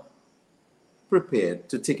not prepared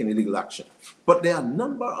to take any legal action. But there are a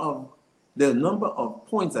number of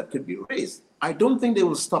points that could be raised. I don't think they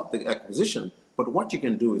will stop the acquisition, but what you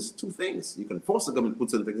can do is two things. You can force the government to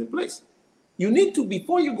put certain things in place. You need to,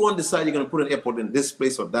 before you go and decide you're going to put an airport in this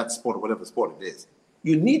place or that spot or whatever spot it is,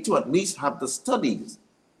 you need to at least have the studies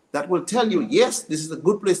that will tell you, yes, this is a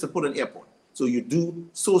good place to put an airport. So you do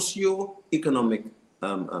socio-economic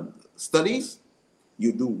studies,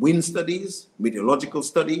 you do wind studies, meteorological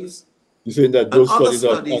studies. You're saying that those studies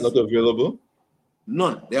are not available?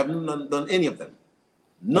 None. They haven't done any of them.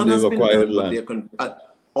 None has been done.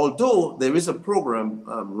 Although there is a program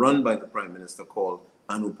run by the Prime Minister called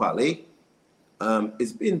Anupale,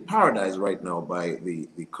 it's in paradise right now by the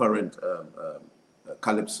current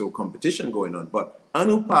Calypso competition going on. But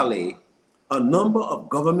Anupale, a number of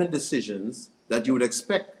government decisions that you would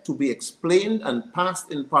expect to be explained and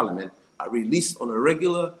passed in Parliament are released on a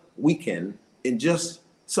regular weekend in just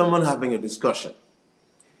someone having a discussion.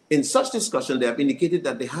 In such discussion, they have indicated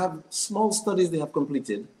that they have small studies they have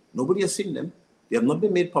completed. Nobody has seen them. They have not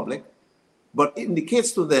been made public, but it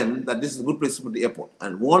indicates to them that this is a good place to put the airport.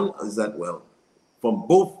 And one is that, well, from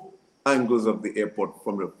both angles of the airport,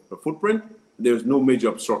 from the footprint, there's no major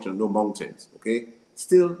obstruction, no mountains, okay?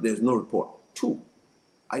 Still, there's no report. Two,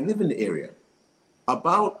 I live in the area.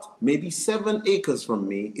 About maybe 7 acres from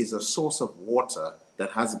me is a source of water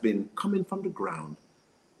that has been coming from the ground.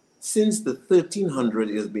 Since the 1300s,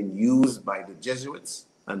 it has been used by the Jesuits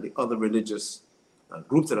and the other religious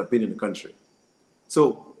groups that have been in the country.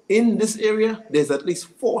 So in this area, there's at least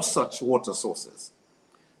 4 such water sources.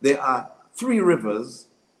 There are 3 rivers,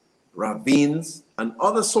 ravines, and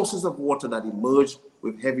other sources of water that emerge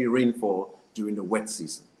with heavy rainfall during the wet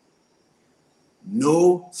season.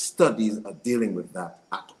 No studies are dealing with that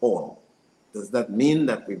at all. Does that mean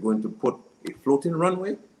that we're going to put a floating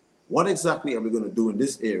runway? What exactly are we going to do in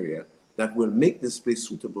this area that will make this place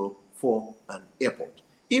suitable for an airport?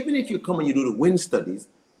 Even if you come and you do the wind studies,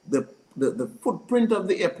 the footprint of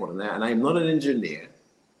the airport, and I'm not an engineer,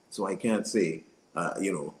 so I can't say,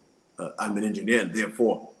 I'm an engineer and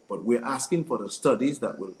therefore, but we're asking for the studies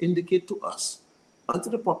that will indicate to us and to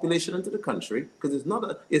the population and to the country, because it's not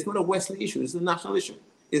a Wesley issue, it's a national issue.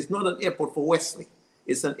 It's not an airport for Wesley.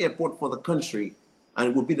 It's an airport for the country, and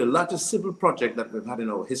it would be the largest civil project that we've had in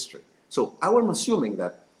our history. So I am assuming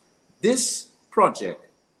that this project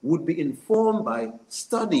would be informed by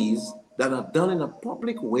studies that are done in a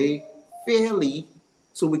public way, fairly,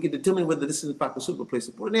 so we can determine whether this is in fact a suitable place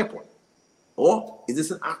to put an airport. Or is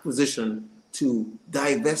this an acquisition to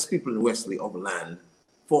divest people in Wesley of land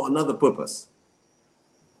for another purpose?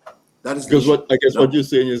 That is because what you're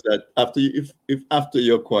saying is that after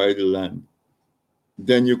you acquire the land,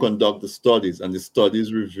 then you conduct the studies, and the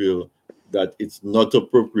studies reveal that it's not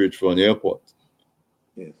appropriate for an airport.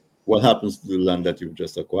 Yes. What happens to the land that you've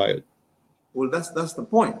just acquired? Well, that's the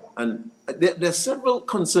point. And there are several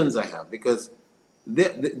concerns I have, because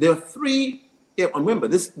there are three. Remember,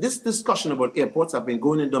 this discussion about airports have been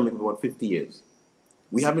going in Dominic for about 50 years.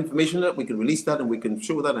 We have information that we can release that and we can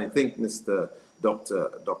show that. And I think Dr.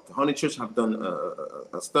 Honeychurch have done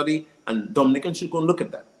a study, and Dominican should go and look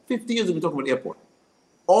at that. 50 years we've been talking about airport.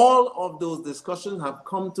 All of those discussions have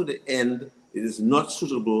come to the end. It is not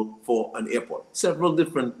suitable for an airport. Several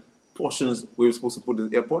different portions where we're supposed to put the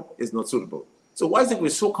airport is not suitable. So why is it we're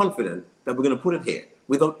so confident that we're going to put it here?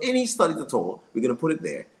 Without any studies at all, we're going to put it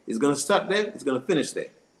there. It's going to start there, it's going to finish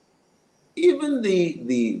there. Even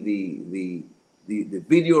the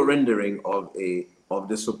video rendering of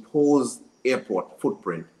the supposed airport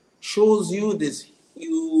footprint shows you this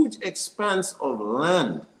huge expanse of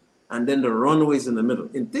land, and then the runways in the middle.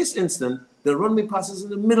 In this instance, the runway passes in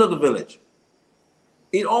the middle of the village.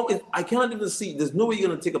 I cannot even see, there's no way you're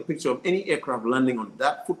going to take a picture of any aircraft landing on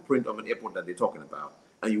that footprint of an airport that they're talking about,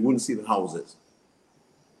 and you wouldn't see the houses.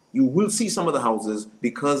 You will see some of the houses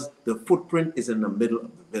because the footprint is in the middle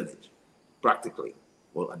of the village, practically,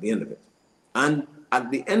 well, at the end of it. And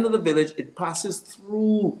at the end of the village, it passes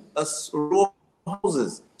through a row of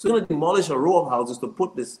houses. So you're going to demolish a row of houses to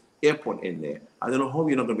put this airport in there. I don't know how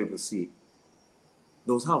you're not going to be able to see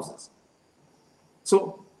those houses.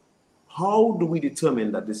 So how do we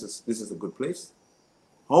determine that this is a good place?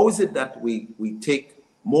 How is it that we take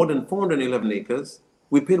more than 411 acres?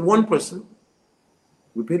 We paid one person.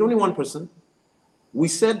 We paid only one person. We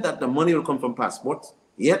said that the money will come from passports,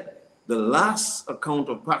 yet the last account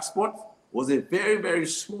of passport was a very, very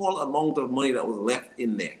small amount of money that was left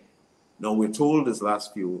in there. Now, we're told this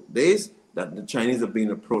last few days that the Chinese have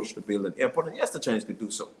been approached to build an airport, and yes, the Chinese could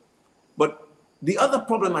do so. But the other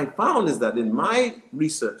problem I found is that in my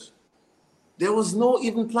research, there was no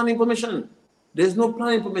even planning permission. There's no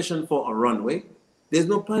planning permission for a runway. There's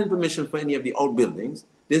no planning permission for any of the outbuildings.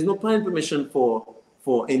 There's no planning permission for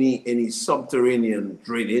any subterranean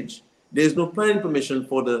drainage. There's no planning permission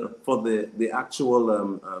for the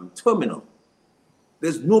actual terminal.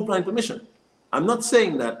 There's no planning permission. I'm not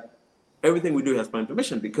saying that everything we do has planning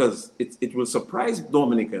permission, because it will surprise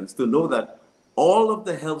Dominicans to know that all of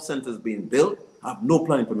the health centers being built have no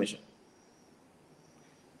planning permission.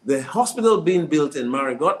 The hospital being built in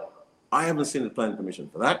Marigot, I haven't seen the planning permission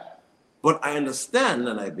for that, but I understand,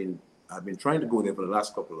 and I've been trying to go there for the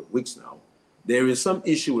last couple of weeks now. There is some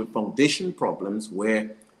issue with foundation problems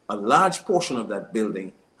where a large portion of that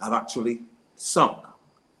building have actually sunk.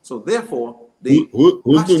 So therefore,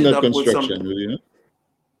 who's doing that construction? Will you know?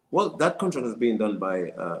 Well, that contract is being done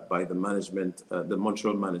by the management, the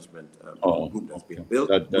Montreal management group that's being built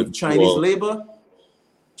with Chinese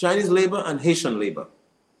labor and Haitian labor.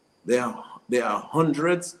 There are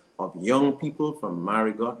hundreds of young people from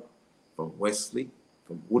Marigot, from Wesley,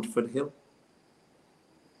 from Woodford Hill.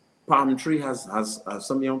 Palm Tree has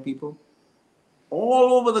some young people.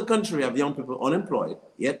 All over the country have young people unemployed,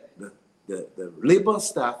 yet the labor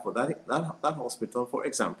staff for that hospital, for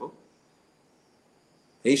example,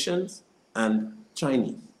 Haitians and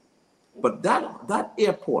Chinese. But that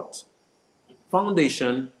airport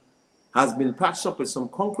foundation has been patched up with some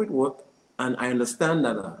concrete work, and I understand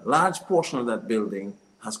that a large portion of that building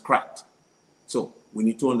has cracked. So we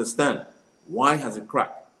need to understand, why has it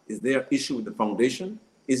cracked? Is there an issue with the foundation?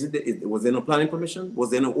 Was there no planning permission?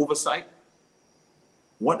 Was there no oversight?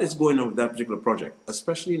 What is going on with that particular project?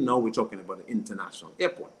 Especially now we're talking about an international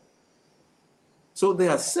airport. So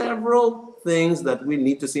there are several things that we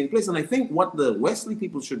need to see in place. And I think what the Wesley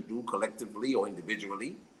people should do collectively or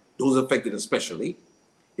individually, those affected especially,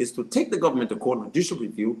 is to take the government to court on judicial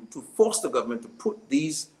review to force the government to put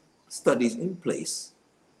these studies in place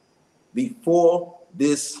before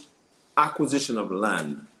this acquisition of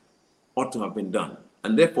land ought to have been done.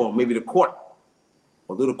 And therefore, maybe the court,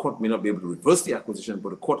 although the court may not be able to reverse the acquisition, but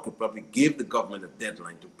the court could probably give the government a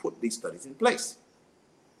deadline to put these studies in place.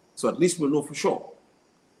 So at least we'll know for sure.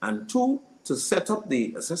 And two, to set up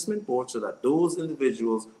the assessment board so that those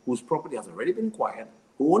individuals whose property has already been acquired,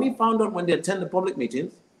 who only found out when they attend the public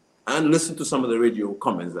meetings and listen to some of the radio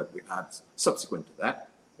comments that we had subsequent to that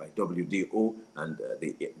by WDO and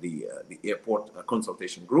the airport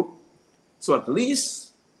consultation group. So at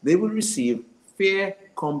least they will receive fair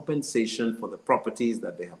compensation for the properties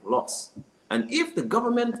that they have lost. And if the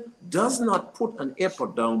government does not put an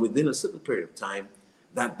airport down within a certain period of time,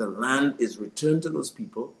 that the land is returned to those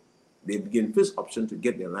people, they begin first option to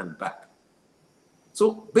get their land back.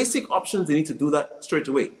 So basic options, they need to do that straight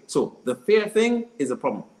away. So the fair thing is a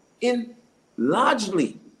problem. In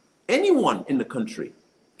largely, anyone in the country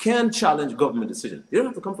can challenge government decisions. They don't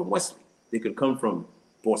have to come from Wesley. They could come from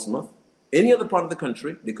Portsmouth, any other part of the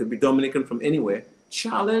country. They could be Dominican from anywhere.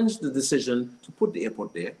 Challenge the decision to put the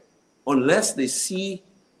airport there unless they see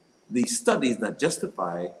the studies that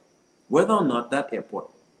justify whether or not that airport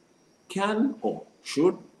can or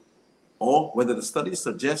should, or whether the studies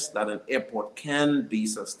suggest that an airport can be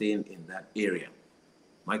sustained in that area.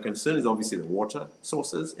 My concern is obviously the water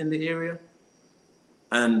sources in the area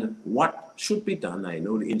and what should be done. I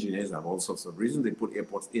know the engineers have all sorts of reasons. They put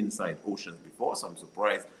airports inside oceans before, so I'm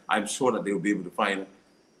surprised. I'm sure that they'll be able to find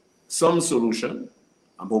some solution,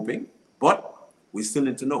 I'm hoping, but we still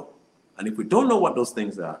need to know. And if we don't know what those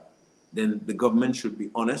things are, then the government should be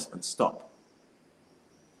honest and stop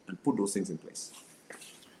and put those things in place.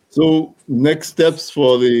 So next steps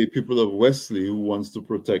for the people of Wesley who wants to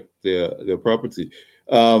protect their property.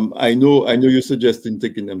 I know you're suggesting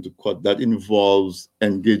taking them to court. That involves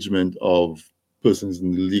engagement of persons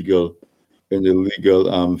in the legal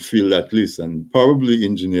field at least, and probably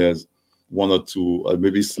engineers, one or two, or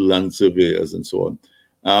maybe land surveyors and so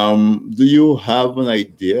on. Do you have an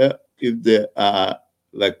idea if there are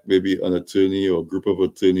like maybe an attorney or a group of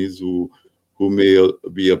attorneys who may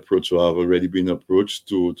be approached or have already been approached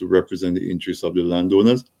to represent the interests of the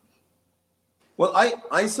landowners? Well,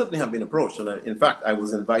 I certainly have been approached, and in fact, I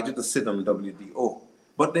was invited to sit on WDO.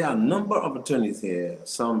 But there are a number of attorneys here,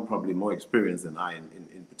 some probably more experienced than I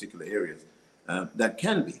in particular areas, that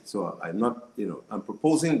can be. So I'm not, I'm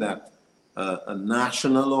proposing that a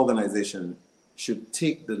national organization should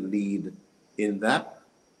take the lead in that,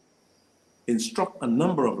 instruct a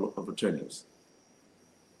number of attorneys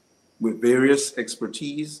with various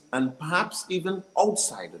expertise and perhaps even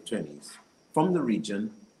outside attorneys from the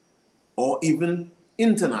region or even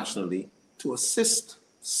internationally to assist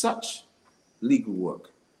such legal work.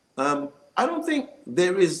 I don't think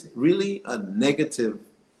there is really a negative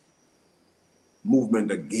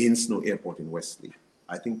movement against no airport in Wesley.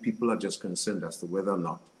 I think people are just concerned as to whether or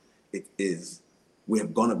not we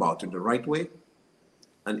have gone about it the right way.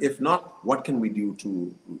 And if not, what can we do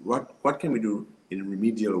in a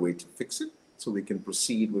remedial way to fix it so we can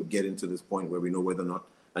proceed with getting to this point where we know whether or not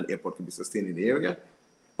an airport can be sustained in the area.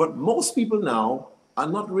 But most people now are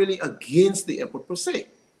not really against the airport per se.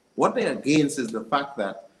 What they're against is the fact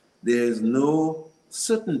that there is no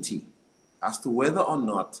certainty as to whether or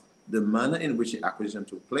not the manner in which the acquisition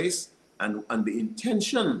took place and the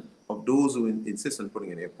intention of those who insist on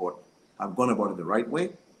putting an airport have gone about it the right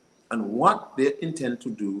way and what they intend to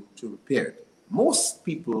do to repair it. Most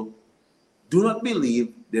people do not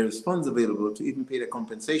believe there is funds available to even pay the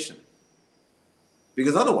compensation,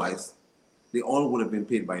 because otherwise they all would have been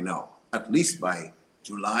paid by now, at least by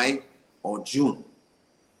July or June.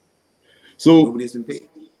 So nobody's been paid.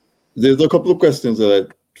 There's a couple of questions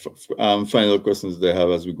final questions they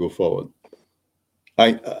have as we go forward.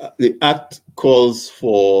 The Act calls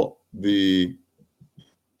for the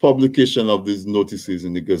publication of these notices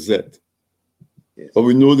in the Gazette. Yes. But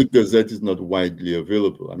we know the Gazette is not widely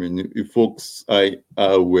available. I mean, if folks are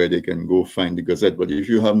aware, they can go find the Gazette. But if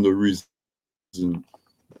you have no reason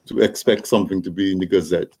to expect something to be in the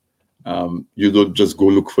Gazette, you don't just go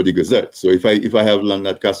look for the Gazette. So if I have land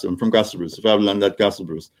at Castle, I'm from Castlebruce. If I have land at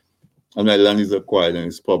Castlebruce and my land is acquired and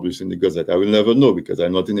it's published in the Gazette, I will never know because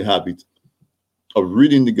I'm not in the habit of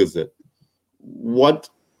reading the Gazette. What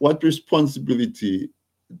responsibility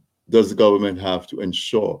does the government have to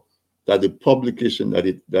ensure that the publication that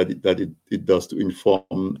it does to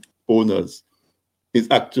inform owners is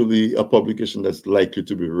actually a publication that's likely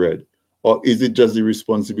to be read? or is it just the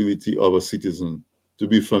responsibility of a citizen to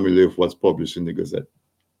be familiar with what's published in the Gazette?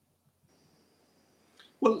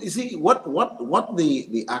 Well, you see, what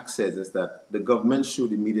the Act says is that the government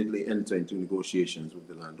should immediately enter into negotiations with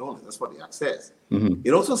the landowners. That's what the Act says. Mm-hmm.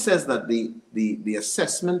 It also says that the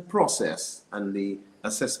assessment process and the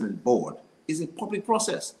assessment board is a public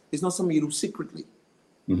process. It's not something you do secretly.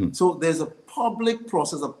 Mm-hmm. So there's a public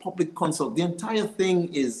process, a public consult. The entire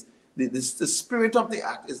thing is, the spirit of the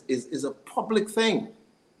Act is a public thing.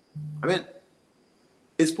 I mean,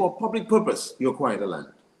 it's for a public purpose you acquire the land.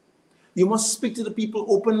 You must speak to the people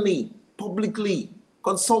openly, publicly,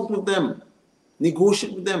 consult with them,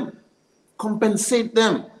 negotiate with them, compensate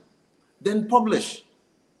them, then publish.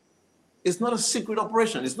 It's not a secret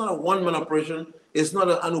operation. It's not a one-man operation. It's not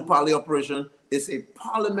an Anupali operation. It's a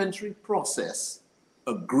parliamentary process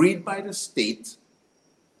agreed by the state,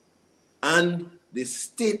 and the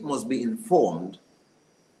state must be informed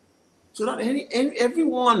so that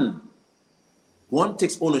everyone, one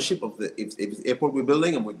takes ownership of if it's airport we're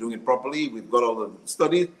building and we're doing it properly, we've got all the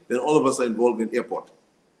studies, then all of us are involved in airport.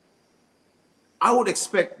 I would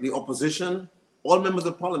expect the opposition, all members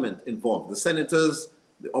of parliament involved, the senators,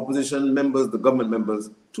 the opposition members, the government members,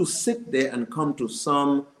 to sit there and come to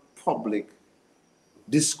some public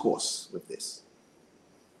discourse with this.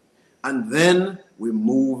 And then we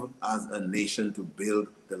move as a nation to build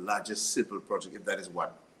the largest civil project, if that is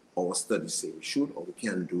what our studies say we should, or we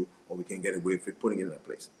can do, or we can get away with putting it in that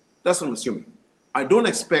place. That's what I'm assuming. I don't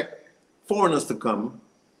expect foreigners to come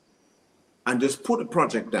and just put a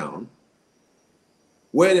project down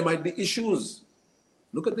where there might be issues.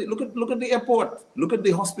 Look at the airport. Look at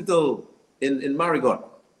the hospital in Marigot.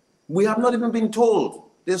 We have not even been told.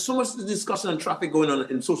 There's so much discussion and traffic going on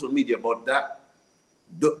in social media about that.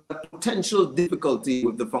 The potential difficulty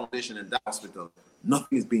with the foundation in that hospital.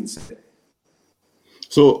 Nothing is being said.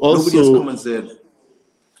 So also, nobody has come and said.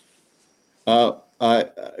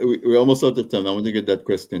 We're almost out of time. I want to get that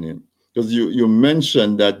question in, because you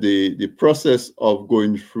mentioned that the process of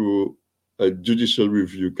going through a judicial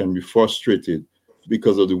review can be frustrated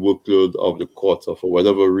because of the workload of the courts, or for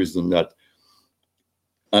whatever reason that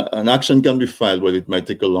an action can be filed, but it might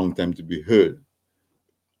take a long time to be heard.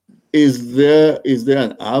 Is there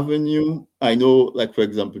an avenue? I know, like for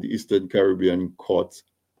example, the Eastern Caribbean Court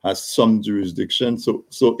has some jurisdiction. So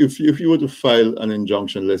if you were to file an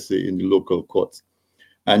injunction, let's say in the local court,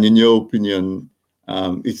 and in your opinion,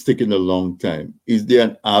 it's taken a long time, is there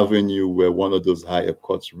an avenue where one of those higher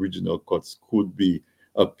courts, regional courts, could be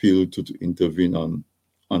appealed to intervene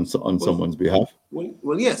on someone's behalf?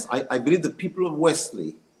 Well, yes. I believe the people of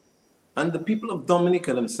Wesley and the people of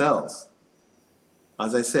Dominica themselves,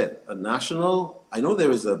 as I said, I know there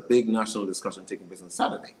is a big national discussion taking place on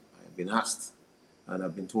Saturday. I have been asked and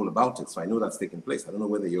I've been told about it, so I know that's taking place. I don't know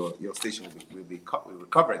whether your station will be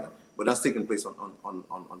covering it, but that's taking place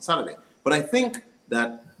on Saturday. But I think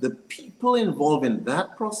that the people involved in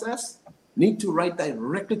that process need to write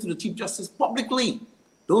directly to the Chief Justice publicly.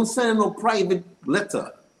 Don't send no private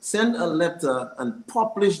letter. Send a letter and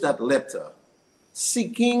publish that letter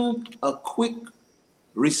seeking a quick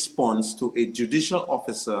response to a judicial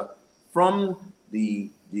officer from the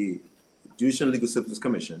Judicial Legal Services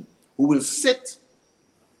Commission, who will sit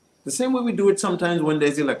the same way we do it sometimes when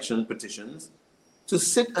there's election petitions, to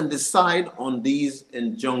sit and decide on these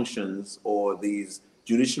injunctions or these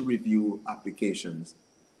judicial review applications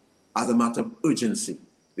as a matter of urgency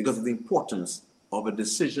because of the importance of a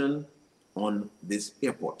decision on this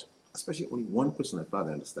airport. Especially only one person, as far as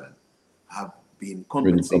I understand, have been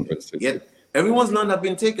compensated. Yet everyone's land have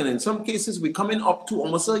been taken. In some cases, we're coming up to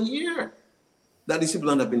almost a year that these people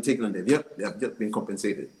land have been taken, and they have just been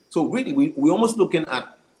compensated. So really, we're almost looking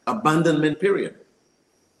at abandonment period.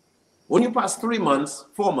 When you pass 3 months,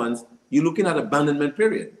 4 months, you're looking at abandonment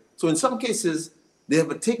period. So in some cases, they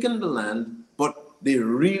have taken the land, but they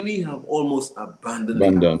really have almost abandoned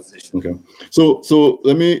the position. Okay. So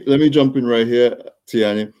let me jump in right here,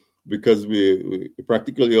 Tiani, because we're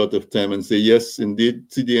practically out of time, and say yes, indeed,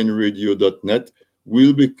 cdnradio.net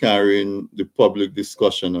will be carrying the public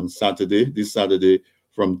discussion on Saturday. This Saturday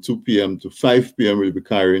from 2 p.m. to 5 p.m. we'll be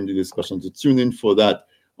carrying the discussion. To tune in for that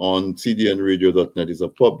on cdnradio.net is a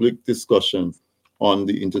public discussion on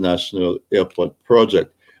the International Airport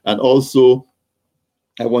Project. And also,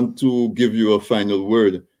 I want to give you a final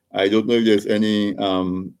word. I don't know if there's any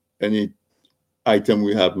item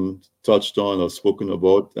we haven't touched on or spoken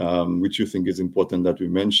about, which you think is important that we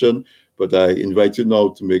mention, but I invite you now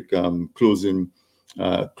to make closing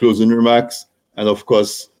remarks. And of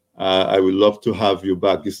course, I would love to have you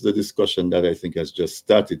back. This is a discussion that I think has just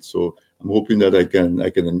started, so I'm hoping that I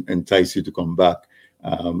can entice you to come back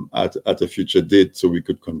at a future date so we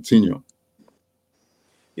could continue.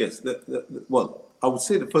 Yes. Well, I would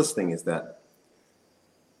say the first thing is that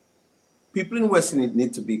people in West Indies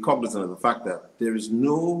need to be cognizant of the fact that there is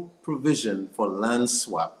no provision for land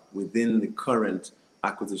swap within the current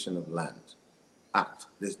Acquisition of Land Act.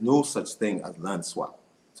 There's no such thing as land swap.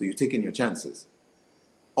 So you're taking your chances.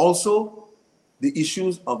 Also, the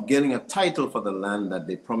issues of getting a title for the land that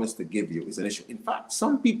they promised to give you is an issue. In fact,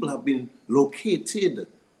 some people have been located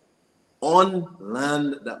on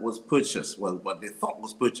land that was purchased, well, what they thought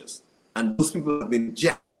was purchased, and those people have been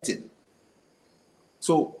rejected.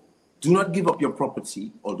 So do not give up your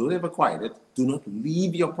property, although they've acquired it. Do not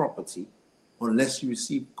leave your property unless you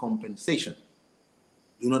receive compensation.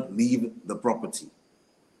 Do not leave the property.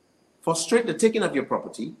 Frustrate the taking of your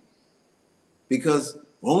property, because as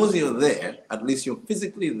long as you're there, at least you're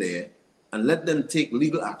physically there, and let them take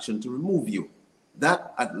legal action to remove you.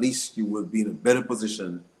 That at least you will be in a better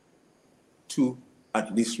position to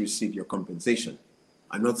at least receive your compensation.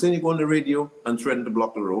 I'm not saying you go on the radio and threaten to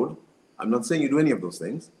block the road. I'm not saying you do any of those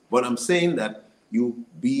things, but I'm saying that you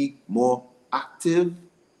be more active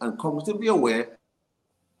and cognitively aware.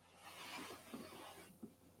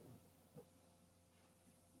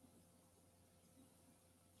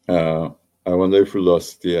 I wonder if we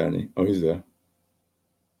lost Tiani. Oh, he's there.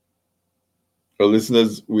 For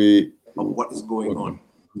listeners, of what is going on.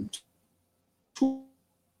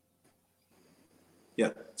 Yeah,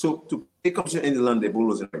 so to pay compensation in the land they're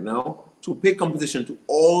bulldozing right now, to pay compensation to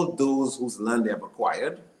all those whose land they have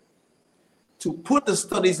acquired, to put the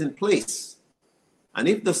studies in place. And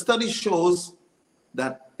if the study shows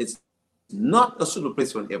that it's not a suitable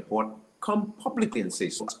place for an airport, come publicly and say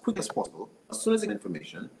so as quick as possible, as soon as you get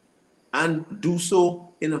information, and do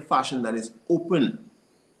so in a fashion that is open.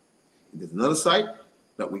 There's another site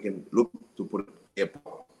that we can look to put an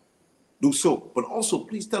airport. Do so, but also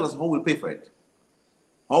please tell us how we'll pay for it.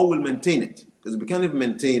 How we'll maintain it, because we can't even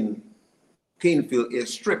maintain Canefield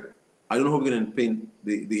Airstrip. I don't know how we're going to maintain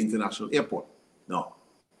the international airport. Now,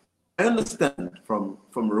 I understand from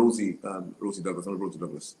Rosie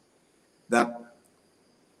Douglas, that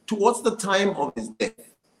towards the time of his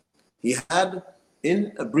death, he had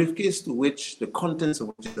in a briefcase to which the contents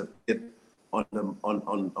of which appeared on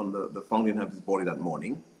the fountain of his body that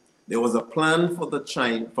morning, there was a plan for the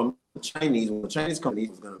Chinese company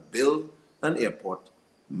was going to build an airport,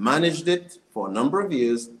 managed it for a number of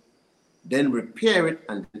years, then repair it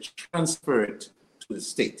and transfer it to the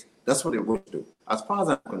state. That's what they're going to do. As far as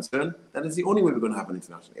I'm concerned, that is the only way we're going to have an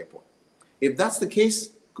international airport. If that's the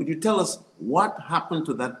case, could you tell us what happened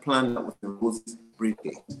to that plan that was in Rosie's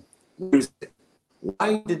briefcase? Where is it?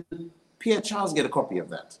 Why did Pierre Charles get a copy of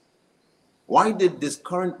that? Why did this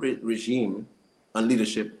current regime and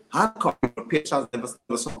leadership have a copy, but Pierre Charles never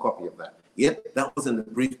saw a copy of that? Yet that was in the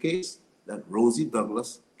briefcase that Rosie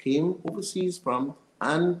Douglas came overseas from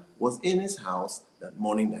and was in his house that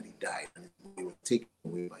morning that he died, and he was taken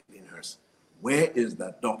away by Lyndhurst. Where is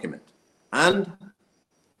that document? And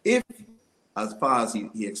if, as far as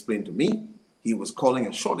he explained to me, he was calling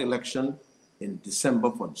a short election in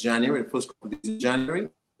December for January, the first couple of days of January,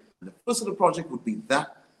 and the first of the project would be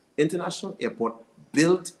that international airport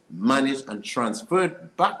built, managed, and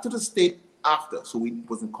transferred back to the state after. So it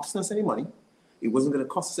wasn't costing us any money. It wasn't going to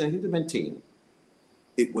cost us anything to maintain.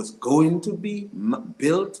 It was going to be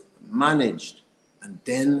built, managed, and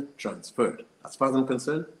then transferred. As far as I'm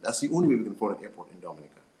concerned, that's the only way we can afford an airport in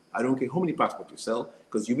Dominica. I don't care how many passports you sell,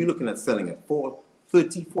 because you'll be looking at selling at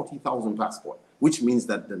 40,000 passports, which means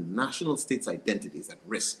that the national state's identity is at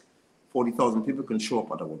risk. 40,000 people can show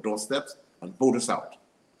up at our doorsteps and vote us out.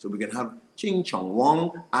 So we can have Ching Chong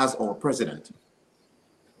Wong as our president.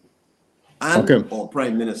 And our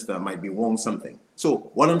prime minister might be Wong something.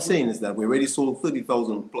 So what I'm saying is that we already sold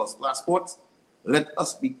 30,000 plus passports. Let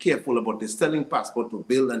us be careful about the selling passport to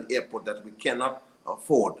build an airport that we cannot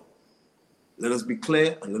afford. Let us be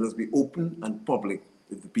clear and let us be open and public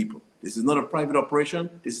with the people. This is not a private operation.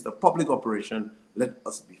 This is a public operation. Let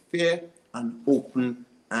us be fair and open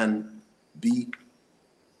and be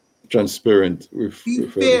transparent. Be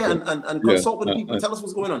fair and consult with people. Tell us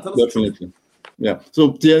what's going on. Tell us definitely. Yeah.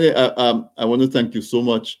 So, Tiani, I want to thank you so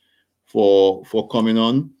much for coming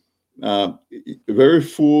on. Very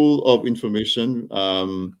full of information.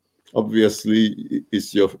 Obviously,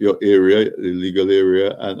 it's your area, the legal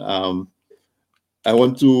area, and I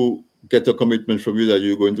want to get a commitment from you that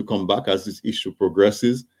you're going to come back as this issue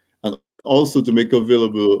progresses, and also to make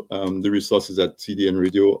available the resources at CDN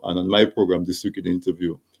Radio and on my program, This Week in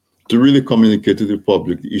Interview, to really communicate to the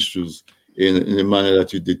public the issues in the manner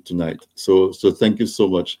that you did tonight. So thank you so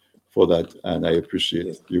much for that, and I appreciate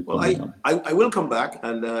Yes. you Well, coming on. I will come back,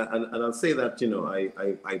 and I'll say that, you know,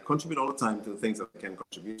 I contribute all the time to the things that I can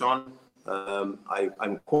contribute on.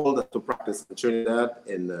 I'm called to practice in Trinidad,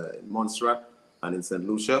 in Montserrat, and in St.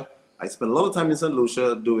 Lucia. I spend a lot of time in St.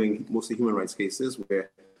 Lucia doing mostly human rights cases where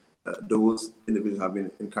those individuals have been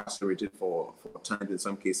incarcerated for time, in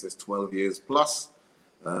some cases 12 years plus.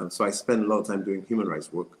 So I spend a lot of time doing human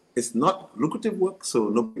rights work. It's not lucrative work, so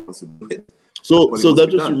nobody wants to do it. So that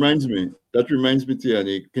just reminds me. That reminds me,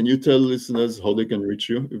 Tiani. Can you tell listeners how they can reach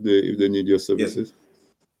you if they need your services? Yes.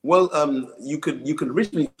 Well, you could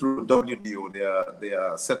reach me through WDO. They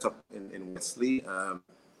are set up in Wesley.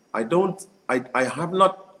 I've done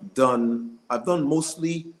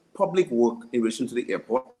mostly public work in relation to the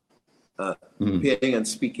airport, appearing and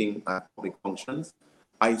speaking at public functions.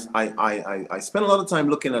 I spend a lot of time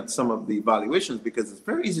looking at some of the evaluations because it's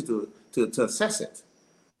very easy to assess it.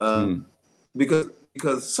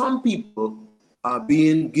 Because some people are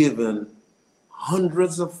being given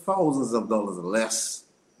hundreds of thousands of dollars less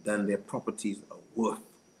than their properties are worth.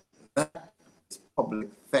 That is public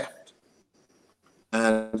theft.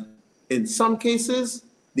 And in some cases,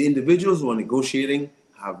 the individuals who are negotiating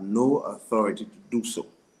have no authority to do so.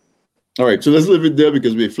 All right, so let's leave it there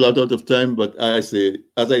because we're flat out of time. But as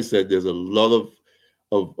I said, there's a lot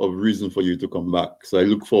of reason for you to come back. So I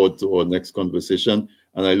look forward to our next conversation,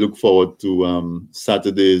 and I look forward to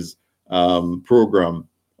Saturday's program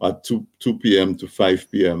at 2 p.m. to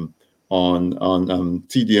 5 p.m. on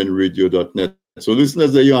tdnradio.net. So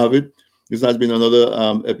listeners, there you have it. This has been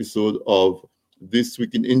another episode of This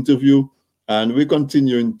Week in Interview, and we're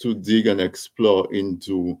continuing to dig and explore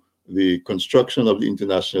into the construction of the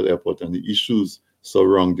international airport and the issues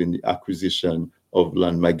surrounding the acquisition of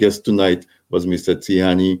land. My guest tonight was Mr.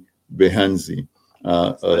 Tiani Behanzi,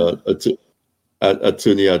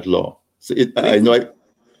 attorney at law. So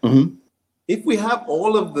if we have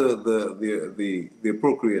all of the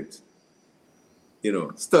appropriate, you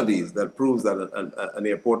know, studies that proves that an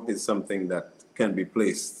airport is something that can be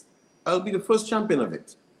placed, I'll be the first champion of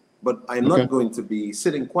it. But I'm not going to be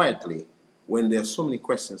sitting quietly when there's so many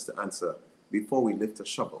questions to answer before we lift a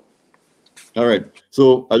shovel. All right.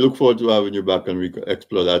 So I look forward to having you back and we can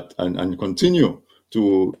explore that and continue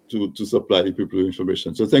to supply the people with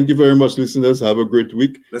information. So thank you very much, listeners. Have a great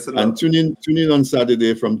week. And tune in on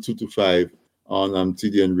Saturday from 2 to 5 on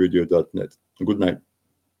tdnradio.net. Good night.